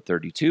episode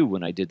 32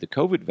 when I did the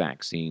COVID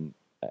vaccine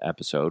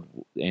episode.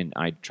 And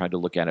I tried to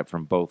look at it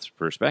from both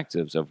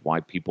perspectives of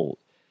why people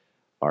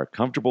are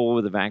comfortable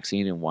with the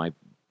vaccine and why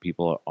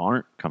people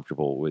aren't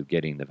comfortable with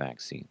getting the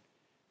vaccine.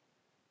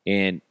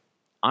 And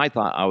I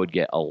thought I would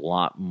get a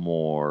lot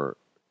more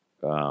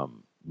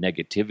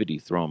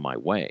negativity thrown my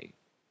way,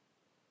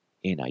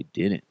 and I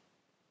didn't.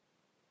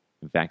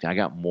 In fact, I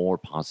got more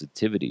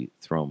positivity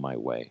thrown my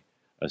way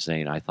of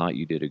saying, I thought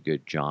you did a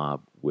good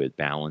job with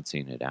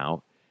balancing it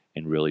out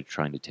and really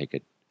trying to take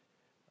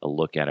a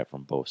look at it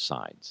from both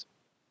sides.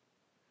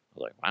 I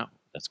was like, wow,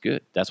 that's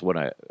good. That's what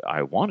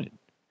I wanted.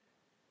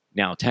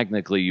 Now,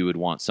 technically, you would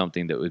want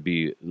something that would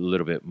be a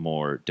little bit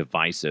more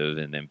divisive,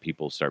 and then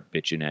people start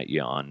bitching at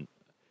you on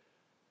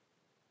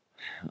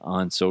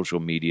social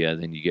media,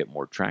 then you get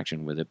more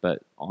traction with it.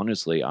 But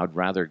honestly, I'd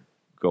rather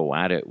go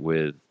at it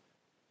with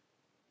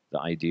the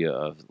idea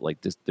of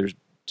like this. There's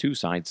two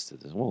sides to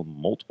this. Well,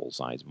 multiple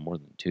sides, more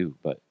than two.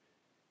 But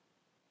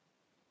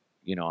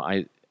you know,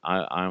 I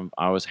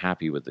was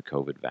happy with the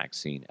COVID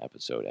vaccine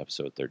episode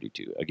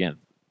 32. Again,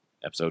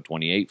 episode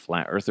 28,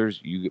 flat earthers.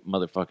 You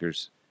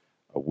motherfuckers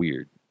are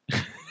weird.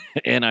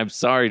 And I'm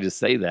sorry to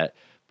say that,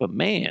 but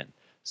man,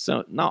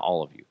 so not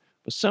all of you,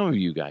 but some of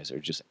you guys are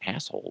just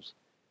assholes.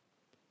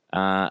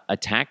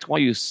 Attacked while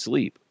you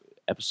sleep,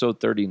 episode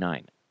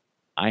 39.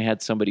 I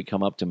had somebody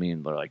come up to me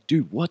and they're like,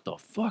 dude, what the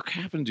fuck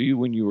happened to you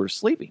when you were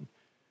sleeping?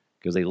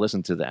 Because they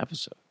listened to the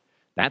episode.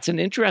 That's an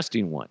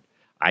interesting one.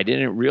 I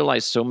didn't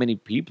realize so many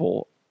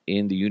people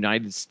in the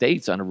United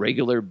States on a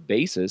regular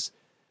basis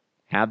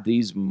have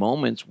these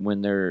moments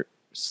when they're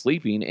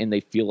sleeping and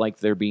they feel like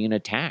they're being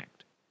attacked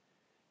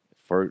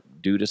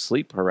due to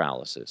sleep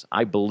paralysis.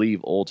 I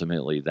believe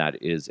ultimately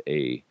that is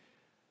a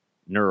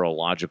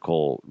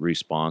neurological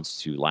response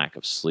to lack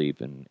of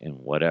sleep and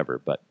whatever,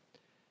 but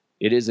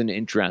it is an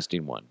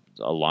interesting one.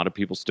 A lot of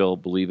people still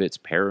believe it's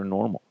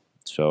paranormal.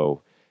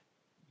 So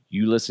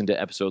you listen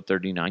to episode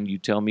 39, you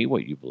tell me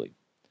what you believe.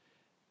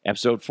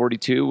 Episode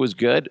 42 was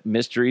good.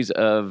 Mysteries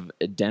of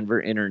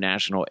Denver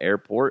International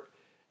Airport.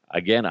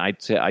 Again, I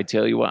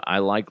tell you what, I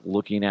like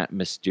looking at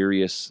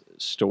mysterious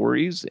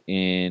stories,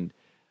 and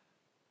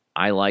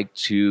I like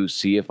to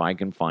see if I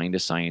can find a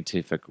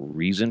scientific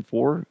reason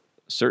for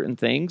certain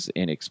things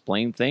and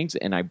explain things.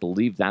 And I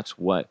believe that's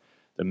what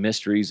the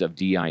Mysteries of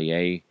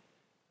DIA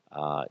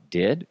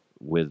did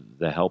with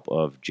the help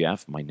of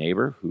Jeff, my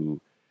neighbor,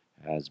 who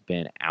has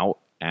been out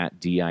at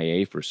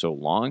DIA for so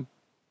long.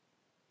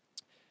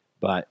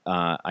 But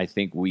I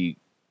think we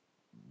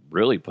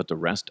really put to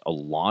rest a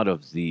lot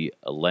of the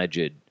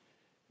alleged,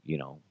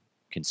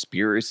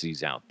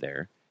 conspiracies out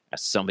there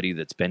as somebody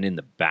that's been in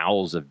the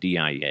bowels of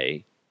DIA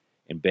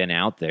and been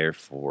out there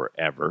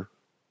forever.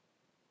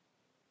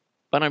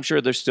 But I'm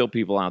sure there's still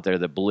people out there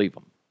that believe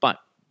them. But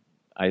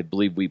I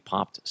believe we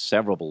popped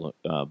several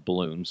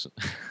balloons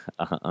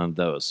on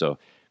those. So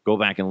go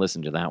back and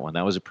listen to that one.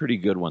 That was a pretty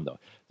good one, though.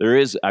 There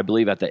is, I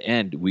believe, at the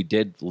end, we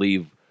did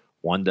leave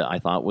one that I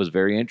thought was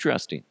very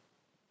interesting.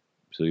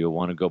 So you'll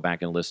want to go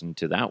back and listen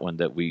to that one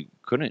that we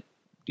couldn't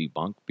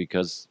debunk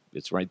because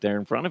it's right there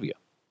in front of you.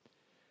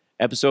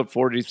 Episode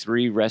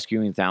 43,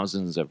 Rescuing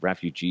Thousands of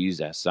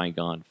Refugees as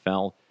Saigon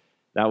Fell.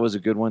 That was a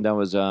good one. That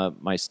was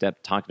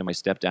talking to my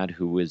stepdad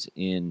who was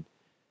in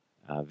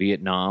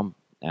Vietnam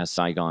as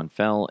Saigon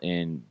fell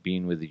and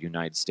being with the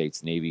United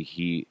States Navy.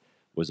 He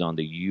was on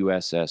the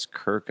USS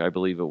Kirk, I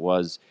believe it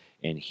was,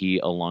 and he,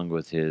 along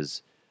with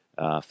his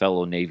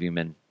fellow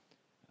Navymen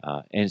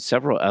and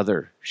several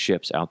other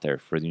ships out there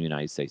for the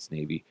United States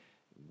Navy,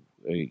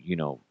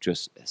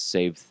 just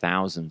saved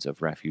thousands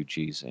of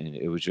refugees. And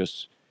it was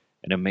just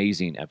an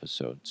amazing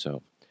episode.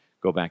 So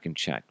go back and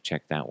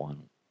check that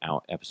one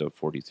out, episode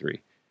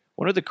 43.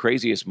 One of the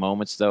craziest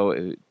moments,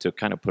 though, to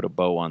kind of put a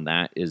bow on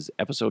that, is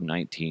episode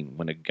 19,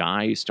 when a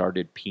guy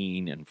started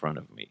peeing in front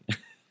of me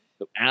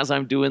as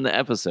I'm doing the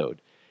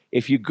episode.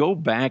 If you go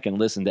back and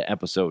listen to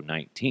episode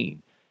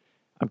 19,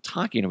 I'm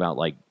talking about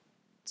like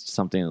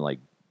something like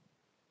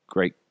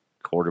great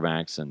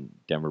quarterbacks and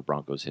Denver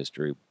Broncos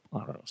history. I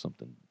don't know,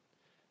 something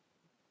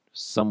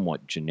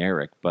somewhat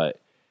generic,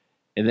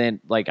 and then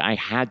like I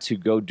had to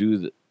go do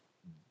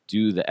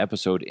the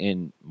episode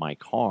in my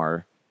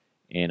car,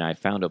 and I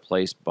found a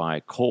place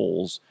by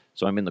Kohl's.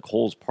 So I'm in the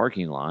Kohl's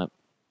parking lot.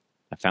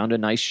 I found a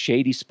nice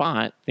shady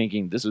spot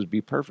thinking this would be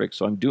perfect.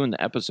 So I'm doing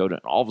the episode,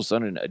 and all of a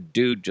sudden a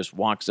dude just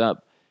walks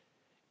up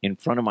in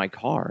front of my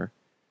car,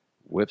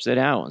 whips it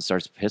out, and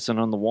starts pissing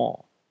on the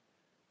wall.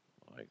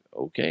 Like,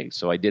 okay.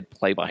 So I did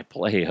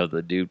play-by-play of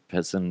the dude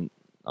pissing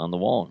on the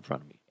wall in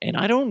front of me. And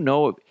I don't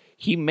know,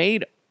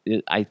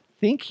 I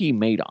think he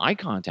made eye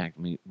contact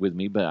with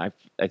me, but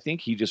I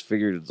think he just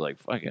figured it's like,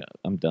 fuck it,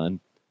 I'm done.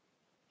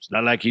 It's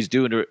not like he's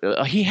doing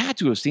it. He had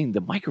to have seen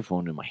the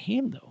microphone in my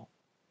hand, though.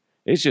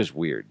 It's just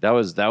weird. That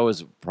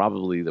was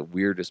probably the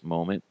weirdest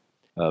moment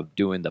of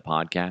doing the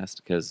podcast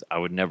because I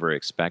would never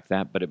expect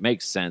that. But it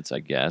makes sense, I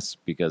guess,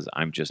 because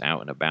I'm just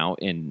out and about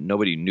and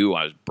nobody knew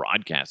I was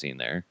broadcasting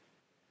there.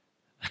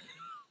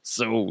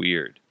 So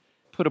weird.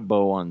 Put a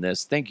bow on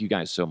this. Thank you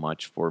guys so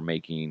much for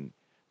making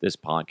this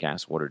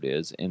podcast what it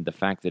is. And the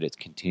fact that it's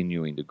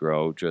continuing to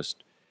grow,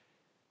 just,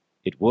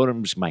 it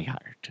warms my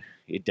heart.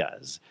 It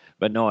does.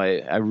 But no,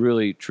 I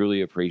really,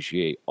 truly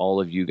appreciate all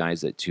of you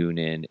guys that tune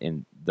in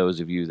and those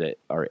of you that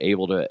are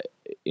able to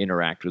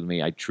interact with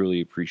me. I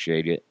truly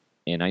appreciate it.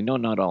 And I know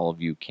not all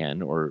of you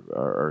can or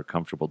are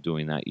comfortable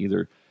doing that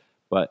either.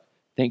 But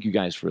thank you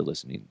guys for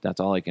listening. That's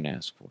all I can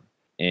ask for.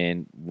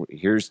 And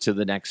here's to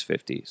the next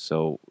 50.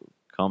 So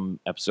come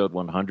episode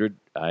 100,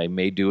 I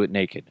may do it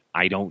naked.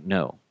 I don't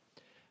know.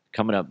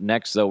 Coming up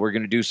next, though, we're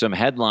going to do some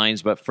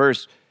headlines. But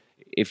first,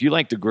 if you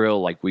like to grill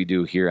like we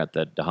do here at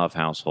the DeHuff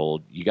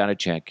household, you got to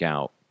check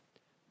out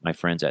my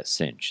friends at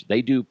Cinch.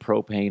 They do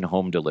propane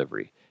home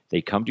delivery.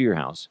 They come to your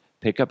house,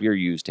 pick up your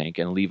used tank,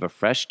 and leave a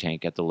fresh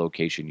tank at the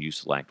location you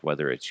select,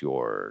 whether it's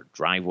your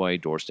driveway,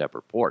 doorstep,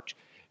 or porch.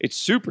 It's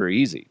super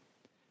easy.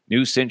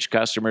 New Cinch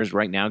customers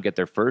right now get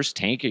their first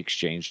tank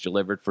exchange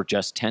delivered for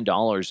just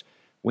 $10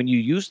 when you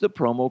use the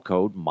promo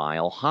code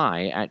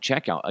MILEHIGH at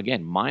checkout.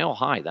 Again, Mile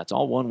High, that's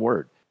all one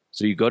word.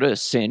 So you go to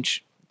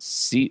Cinch,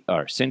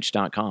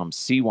 cinch.com,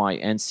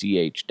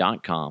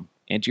 CYNCH.com,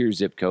 enter your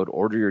zip code,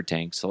 order your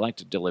tank,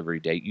 select a delivery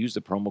date, use the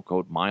promo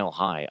code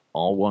MILEHIGH,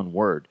 all one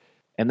word,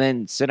 and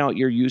then send out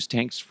your used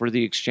tanks for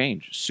the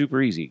exchange.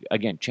 Super easy.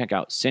 Again, check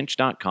out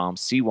cinch.com,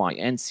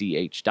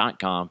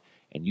 CYNCH.com,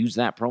 and use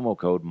that promo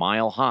code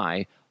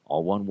MILEHIGH,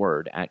 all one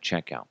word, at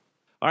checkout.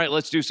 All right,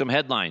 let's do some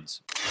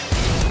headlines.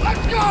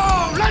 Let's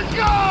go! Let's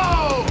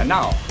go! And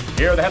now,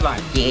 here are the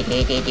headlines.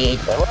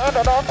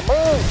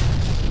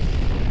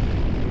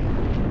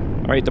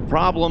 All right, the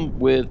problem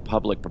with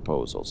public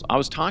proposals. I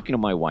was talking to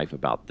my wife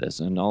about this,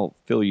 and I'll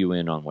fill you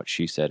in on what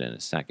she said in a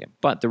second.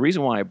 But the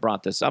reason why I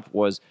brought this up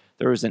was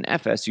there was an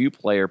FSU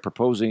player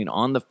proposing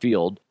on the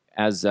field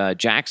as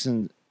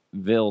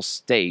Jacksonville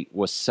State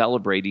was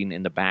celebrating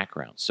in the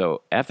background.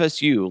 So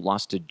FSU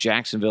lost to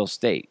Jacksonville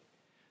State.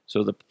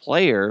 So the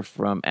player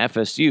from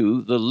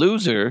FSU, the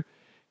loser,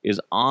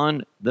 is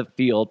on the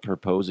field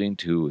proposing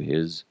to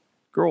his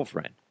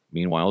girlfriend.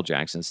 Meanwhile,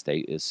 Jackson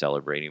State is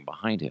celebrating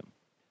behind him.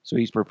 So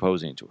he's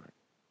proposing to her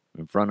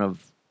in front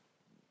of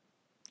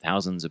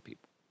thousands of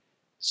people.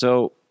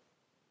 So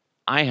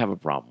I have a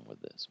problem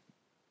with this.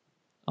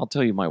 I'll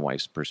tell you my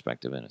wife's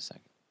perspective in a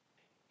second.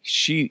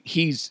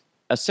 He's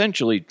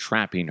essentially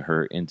trapping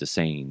her into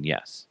saying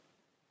yes.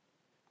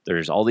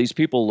 There's all these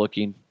people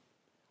looking.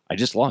 I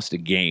just lost a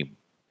game.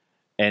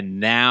 And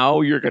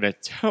now you're going to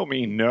tell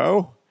me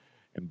no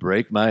and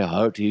break my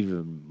heart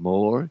even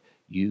more?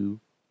 You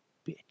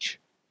bitch.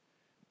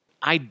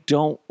 I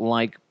don't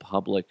like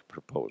public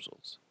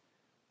proposals.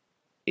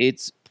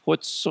 It's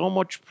put so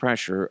much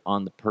pressure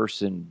on the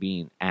person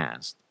being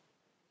asked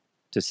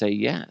to say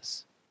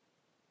yes.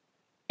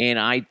 And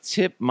I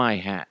tip my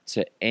hat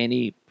to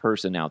any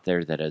person out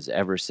there that has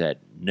ever said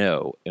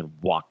no and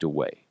walked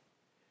away.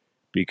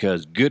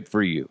 Because good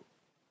for you.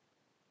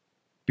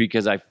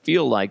 Because I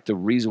feel like the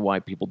reason why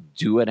people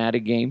do it at a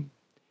game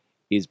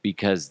is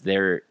because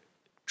they're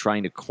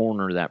trying to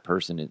corner that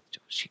person. And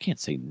she can't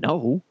say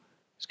no.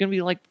 It's going to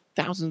be like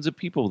thousands of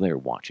people there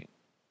watching.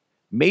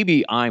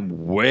 Maybe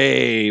I'm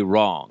way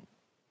wrong,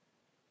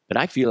 but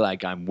I feel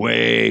like I'm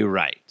way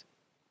right.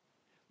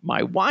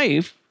 My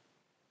wife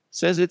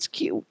says it's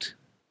cute.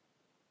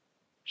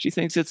 She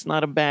thinks it's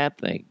not a bad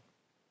thing.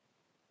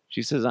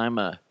 She says I'm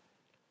a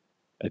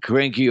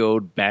cranky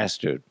old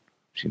bastard.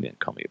 She didn't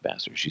call me a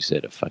bastard. She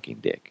said a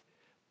fucking dick.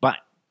 But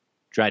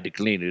tried to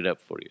clean it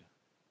up for you.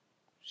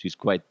 She's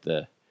quite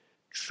the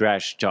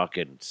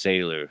trash-talking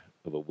sailor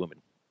of a woman.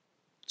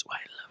 That's why I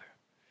love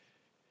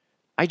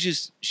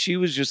her. She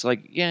was just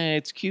like, yeah,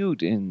 it's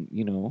cute. And,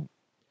 you know,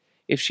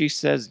 if she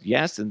says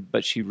yes,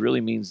 but she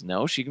really means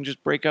no, she can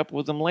just break up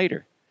with him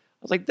later.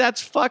 I was like,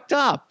 that's fucked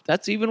up.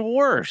 That's even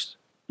worse.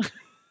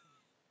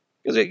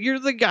 Because you're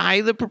the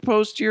guy that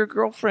proposed to your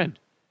girlfriend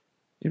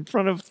in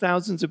front of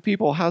thousands of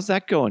people. How's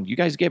that going? You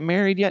guys get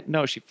married yet?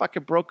 No, she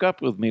fucking broke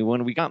up with me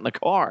when we got in the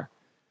car.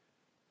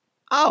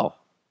 Oh,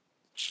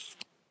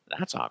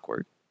 that's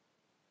awkward.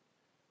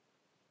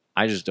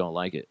 I just don't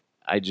like it.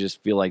 I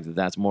just feel like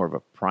that's more of a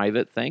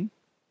private thing.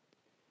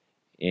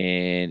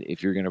 And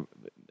if you're going to,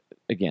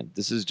 again,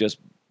 this is just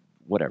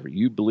whatever.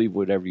 You believe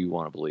whatever you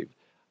want to believe.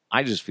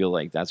 I just feel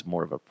like that's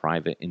more of a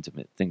private,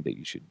 intimate thing that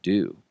you should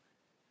do.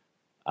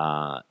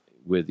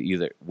 With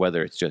either,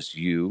 whether it's just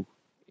you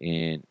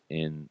and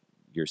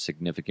your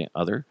significant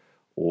other,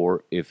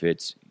 or if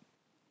it's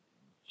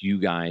you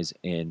guys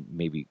and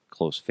maybe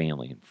close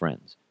family and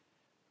friends.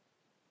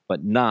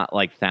 But not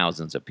like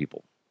thousands of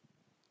people.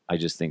 I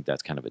just think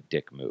that's kind of a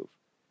dick move.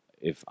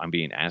 If I'm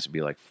being asked to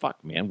be like,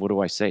 fuck, man, what do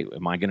I say?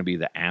 Am I going to be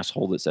the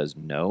asshole that says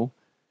no?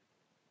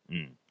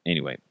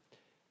 Anyway,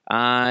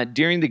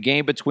 During the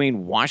game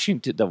between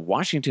the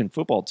Washington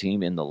football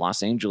team and the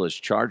Los Angeles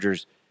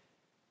Chargers,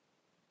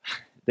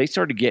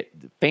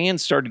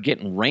 fans started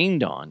getting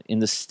rained on in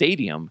the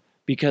stadium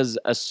because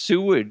a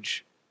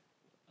sewage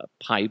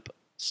pipe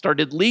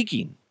started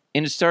leaking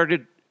and it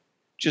started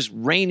just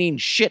raining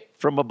shit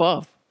from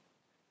above.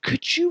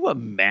 Could you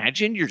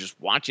imagine? You're just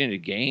watching a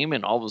game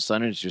and all of a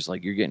sudden it's just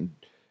like you're getting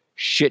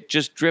shit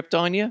just dripped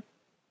on you.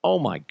 Oh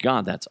my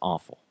God, that's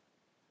awful.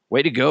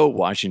 Way to go,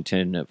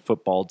 Washington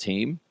football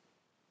team.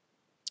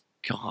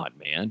 God,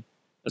 man,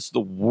 that's the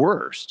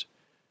worst.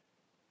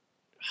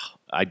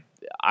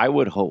 I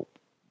would hope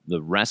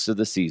the rest of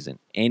the season,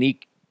 any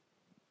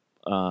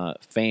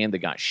fan that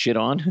got shit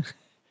on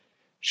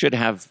should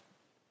have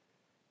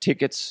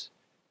tickets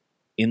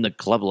in the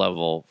club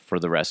level for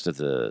the rest of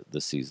the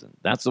season.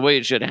 That's the way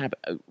it should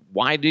happen.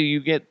 Why do you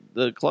get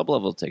the club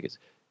level tickets?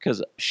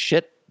 Because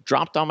shit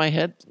dropped on my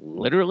head,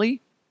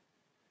 literally?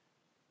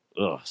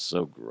 Ugh,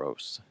 so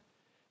gross.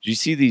 Do you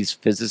see these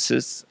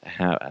physicists?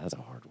 That's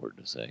a hard word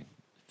to say.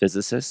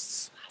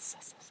 Physicists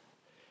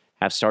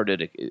have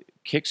started a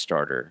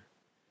Kickstarter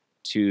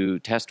to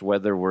test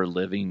whether we're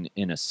living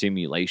in a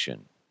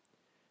simulation.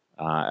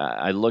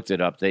 I looked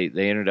it up. They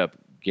ended up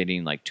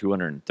getting like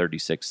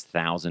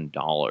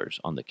 $236,000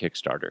 on the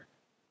Kickstarter.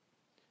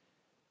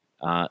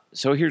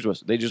 So here's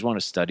what they just want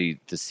to study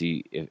to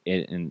see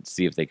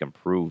if they can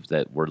prove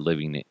that we're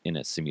living in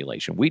a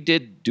simulation. We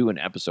did do an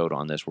episode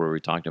on this where we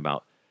talked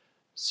about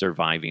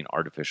surviving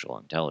artificial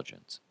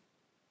intelligence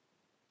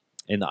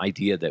and the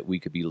idea that we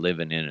could be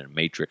living in a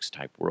Matrix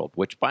type world,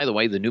 which, by the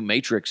way, the new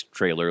Matrix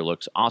trailer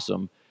looks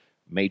awesome.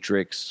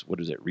 Matrix, what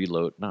is it?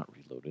 Not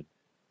Reloaded.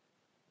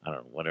 I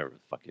don't know, whatever the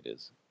fuck it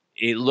is.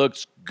 It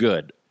looks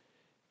good.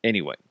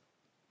 Anyway,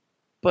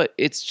 but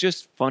it's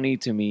just funny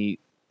to me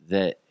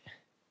that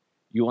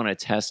you want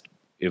to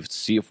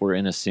see if we're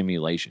in a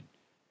simulation.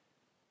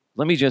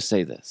 Let me just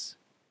say this.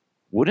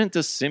 Wouldn't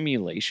the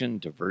simulation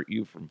divert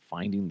you from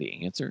finding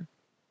the answer?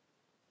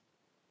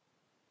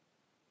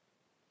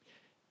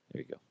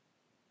 There you go.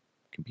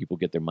 Can people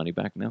get their money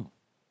back? No.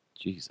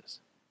 Jesus.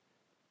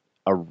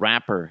 A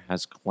rapper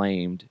has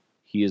claimed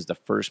he is the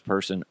first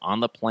person on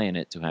the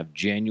planet to have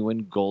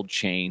genuine gold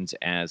chains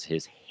as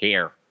his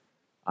hair.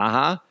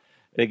 The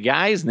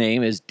guy's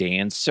name is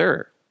Dan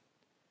Sir.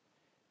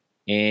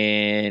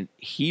 And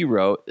he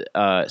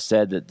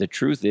said that the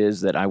truth is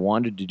that I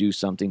wanted to do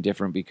something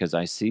different because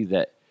I see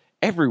that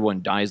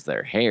everyone dyes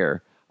their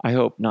hair. I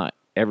hope not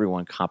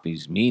everyone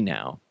copies me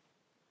now.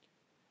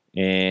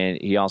 And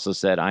he also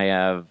said,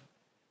 I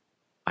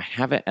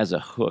have it as a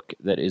hook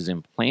that is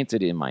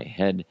implanted in my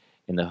head,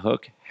 and the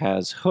hook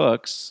has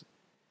hooks,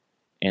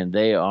 and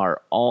they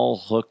are all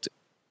hooked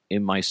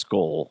in my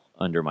skull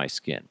under my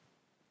skin.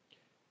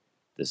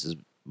 This is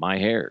my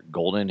hair,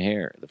 golden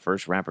hair, the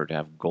first rapper to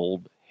have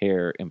gold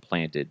hair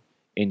implanted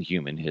in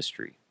human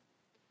history.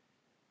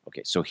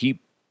 Okay, so he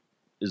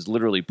is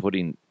literally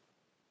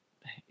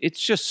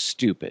it's just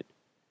stupid.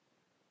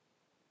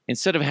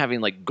 Instead of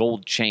having like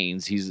gold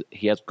chains, he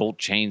has gold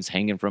chains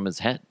hanging from his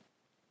head.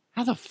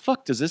 How the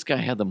fuck does this guy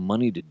have the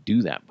money to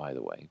do that, by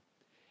the way?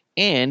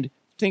 And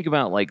think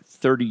about like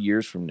 30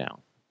 years from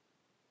now.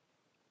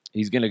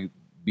 He's going to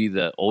be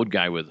the old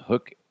guy with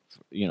hook,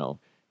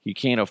 he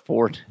can't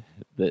afford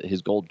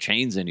his gold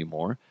chains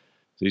anymore.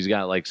 So he's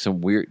got like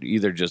some weird,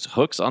 either just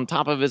hooks on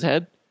top of his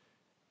head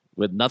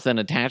with nothing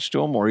attached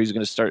to him, or he's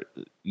going to start,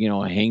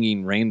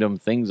 hanging random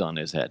things on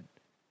his head.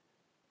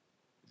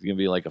 He's going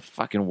to be like a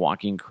fucking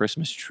walking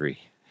Christmas tree.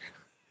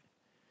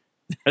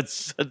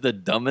 That's the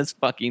dumbest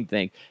fucking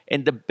thing.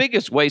 And the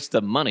biggest waste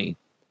of money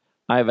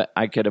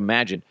I could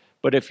imagine.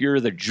 But if you're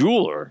the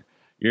jeweler,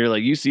 you're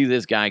like, you see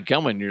this guy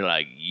coming, you're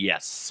like,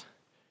 yes.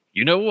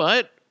 You know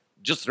what?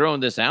 Just throwing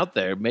this out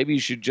there. Maybe you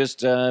should just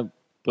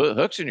put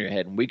hooks in your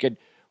head and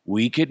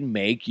we could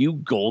make you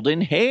golden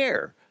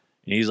hair.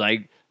 And he's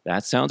like,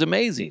 that sounds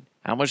amazing.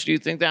 How much do you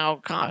think that will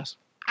cost?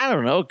 I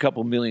don't know, a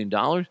couple $1 million.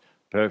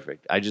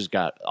 Perfect. I just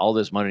got all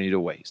this money to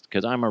waste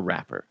because I'm a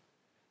rapper.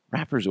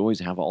 Rappers always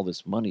have all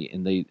this money,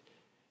 and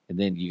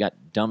then you got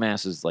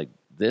dumbasses like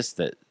this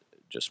that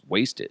just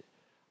waste it.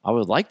 I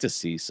would like to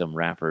see some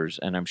rappers,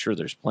 and I'm sure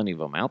there's plenty of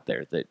them out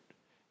there that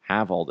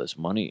have all this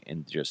money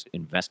and just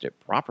invest it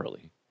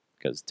properly.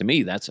 Because to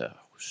me, that's a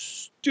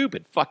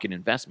stupid fucking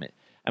investment.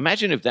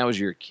 Imagine if that was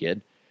your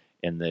kid,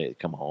 and they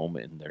come home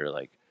and they're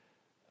like,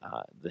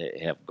 they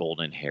have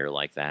golden hair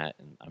like that,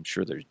 and I'm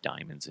sure there's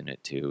diamonds in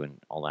it too,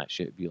 and all that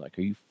shit. Be like,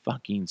 are you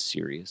fucking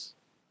serious?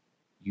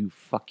 You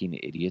fucking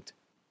idiot.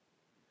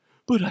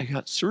 But I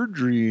got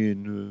surgery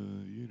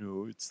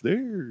and, it's there.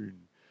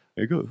 And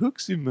I got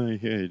hooks in my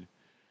head.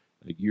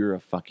 Like, you're a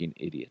fucking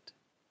idiot.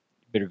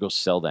 You better go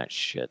sell that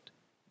shit.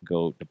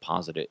 Go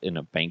deposit it in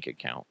a bank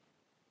account.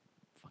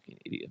 Fucking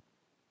idiot.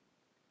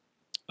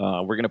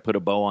 We're going to put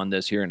a bow on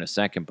this here in a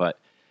second, but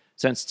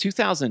since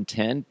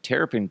 2010,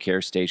 Terrapin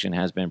Care Station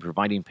has been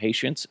providing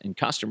patients and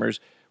customers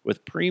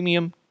with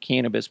premium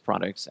cannabis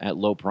products at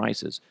low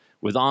prices.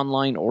 With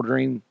online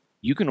ordering,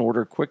 you can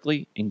order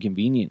quickly and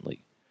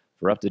conveniently.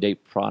 For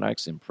up-to-date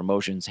products and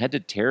promotions, head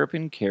to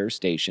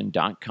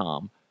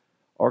terrapincarestation.com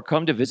or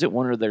come to visit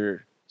one of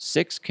their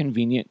 6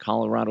 convenient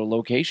Colorado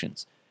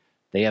locations.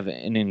 They have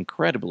an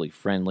incredibly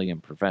friendly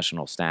and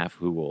professional staff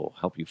who will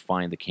help you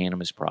find the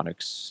cannabis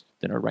products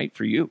that are right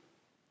for you.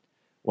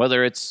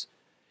 Whether it's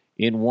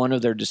in one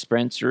of their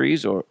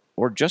dispensaries or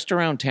just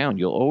around town,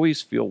 you'll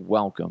always feel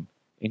welcome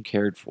and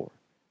cared for.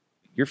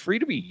 You're free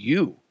to be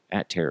you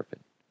at Terrapin.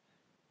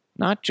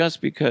 Not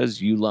just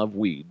because you love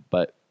weed,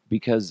 but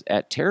because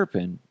at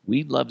Terrapin,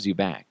 weed loves you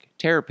back.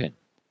 Terrapin,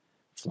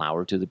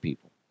 flower to the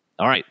people.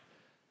 All right.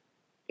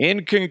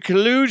 In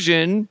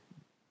conclusion,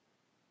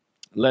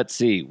 let's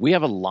see. We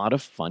have a lot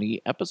of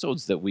funny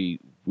episodes that we've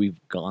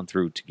gone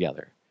through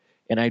together.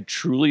 And I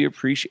truly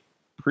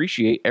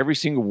appreciate every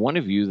single one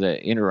of you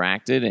that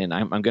interacted. And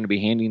I'm going to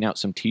be handing out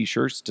some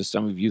T-shirts to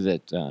some of you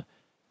that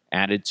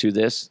added to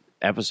this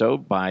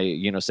episode by,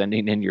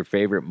 sending in your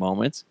favorite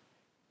moments.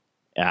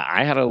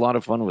 I had a lot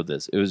of fun with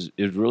this. It was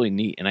really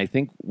neat. And I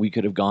think we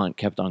could have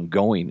kept on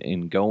going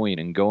and going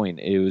and going.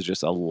 It was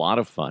just a lot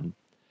of fun.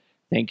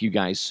 Thank you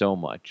guys so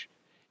much.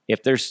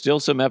 If there's still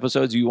some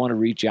episodes you want to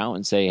reach out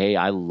and say, hey,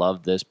 I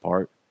love this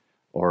part,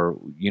 or,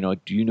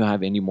 do you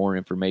have any more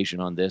information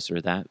on this or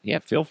that? Yeah,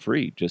 feel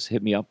free. Just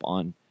hit me up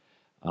on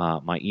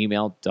my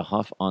email,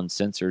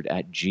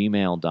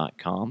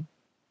 DeHuffUncensored@gmail.com.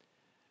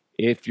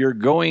 If you're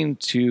going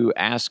to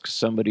ask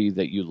somebody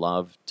that you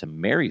love to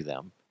marry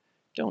them,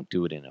 don't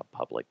do it in a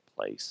public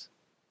place.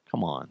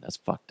 Come on, that's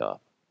fucked up.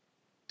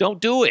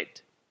 Don't do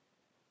it.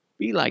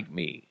 Be like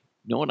me.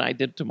 You know what I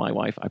did to my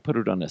wife? I put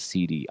it on a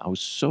CD. I was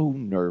so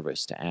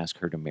nervous to ask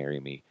her to marry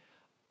me.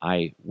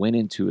 I went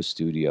into a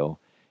studio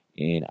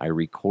and I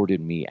recorded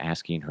me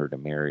asking me to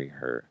marry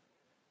her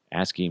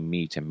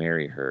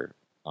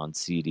on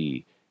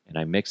CD. And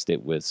I mixed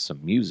it with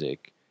some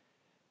music.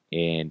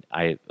 And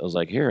I was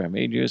like, here, I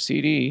made you a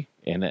CD.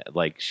 And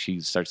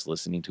she starts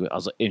listening to it.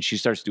 And she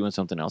starts doing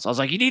something else. I was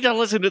like, you need to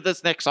listen to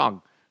this next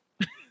song.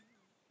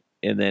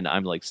 And then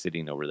I'm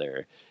sitting over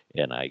there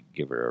and I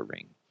give her a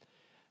ring.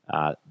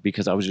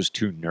 Because I was just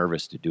too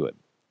nervous to do it.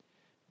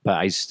 But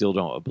I still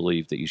don't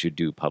believe that you should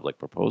do public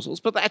proposals.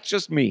 But that's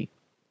just me.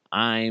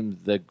 I'm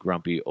the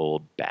grumpy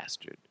old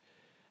bastard.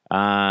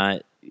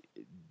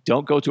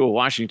 Don't go to a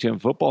Washington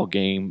football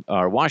game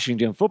or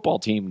Washington football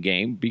team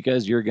game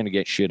because you're going to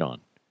get shit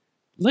on.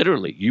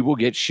 Literally, you will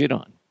get shit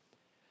on.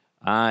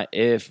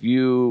 If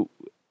you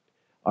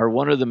are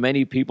one of the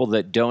many people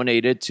that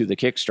donated to the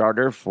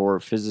Kickstarter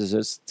for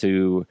physicists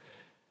to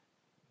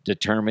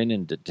determine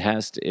and to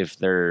test if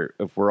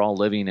we're all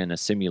living in a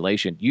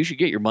simulation, you should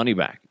get your money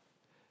back,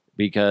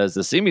 because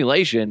the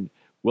simulation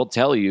will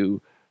tell you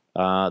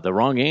the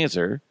wrong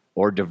answer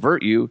or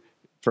divert you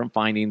from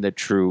finding the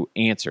true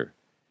answer.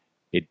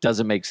 It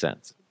doesn't make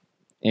sense.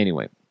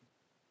 Anyway,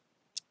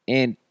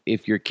 and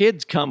if your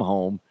kids come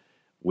home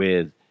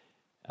with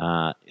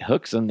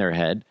hooks in their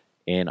head,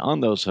 and on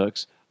those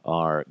hooks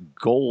are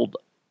gold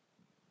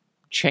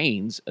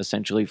chains,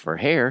 essentially for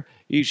hair,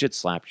 you should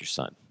slap your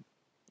son.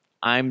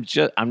 I'm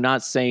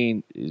not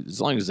saying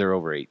as long as they're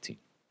over 18.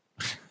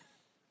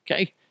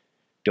 Okay?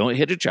 Don't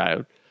hit a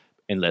child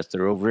unless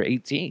they're over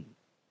 18.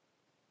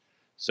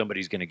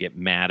 Somebody's going to get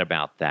mad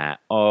about that.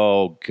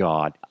 Oh,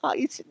 God. Oh,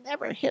 you should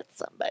never hit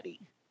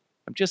somebody.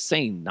 I'm just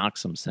saying knock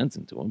some sense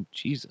into them.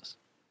 Jesus.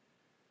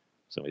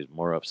 Somebody's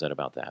more upset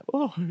about that.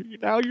 Oh,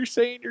 now you're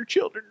saying your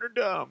children are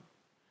dumb.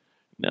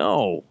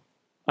 No.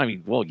 I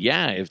mean, well,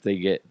 yeah, if they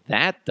get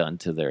that done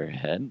to their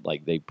head,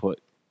 like they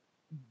put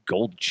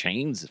gold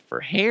chains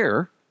for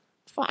hair,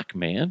 fuck,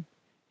 man.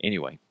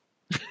 Anyway,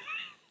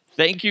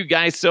 thank you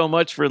guys so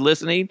much for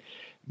listening.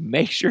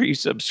 Make sure you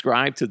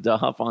subscribe to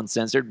DeHuff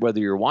Uncensored, whether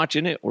you're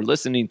watching it or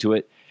listening to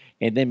it,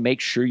 and then make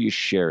sure you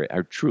share it.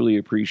 I truly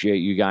appreciate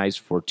you guys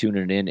for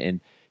tuning in,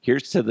 and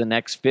here's to the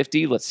next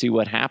 50. Let's see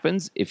what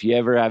happens. If you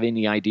ever have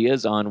any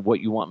ideas on what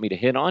you want me to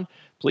hit on,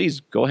 please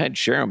go ahead and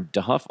share them.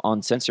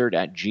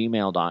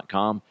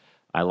 DeHuffUncensored@gmail.com.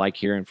 I like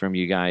hearing from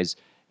you guys.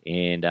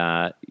 And,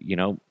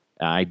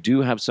 I do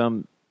have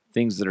some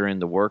things that are in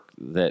the work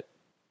that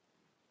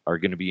are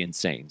going to be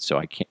insane. So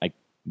I'm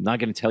not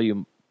going to tell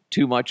you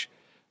too much,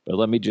 but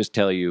let me just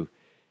tell you,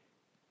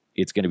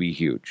 it's going to be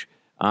huge.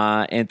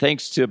 And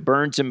thanks to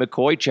Burns and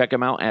McCoy. Check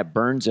them out at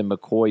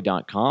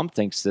burnsandmccoy.com.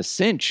 Thanks to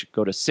Cinch.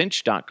 Go to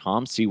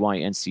cinch.com,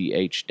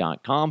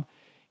 CYNCH.com,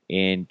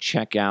 and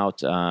check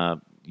out,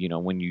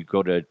 when you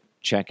go to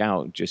check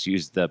out, just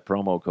use the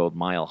promo code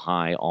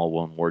MileHigh, all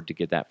one word, to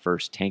get that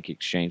first tank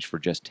exchange for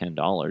just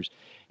 $10.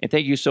 And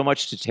thank you so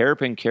much to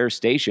Terrapin Care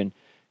Station.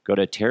 Go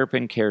to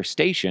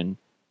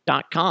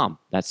terrapincarestation.com.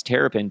 That's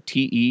Terrapin,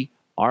 TERRAPIN,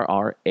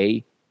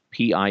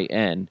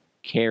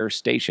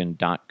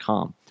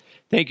 carestation.com.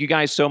 Thank you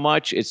guys so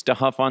much. It's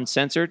DeHuff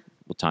Uncensored.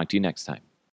 We'll talk to you next time.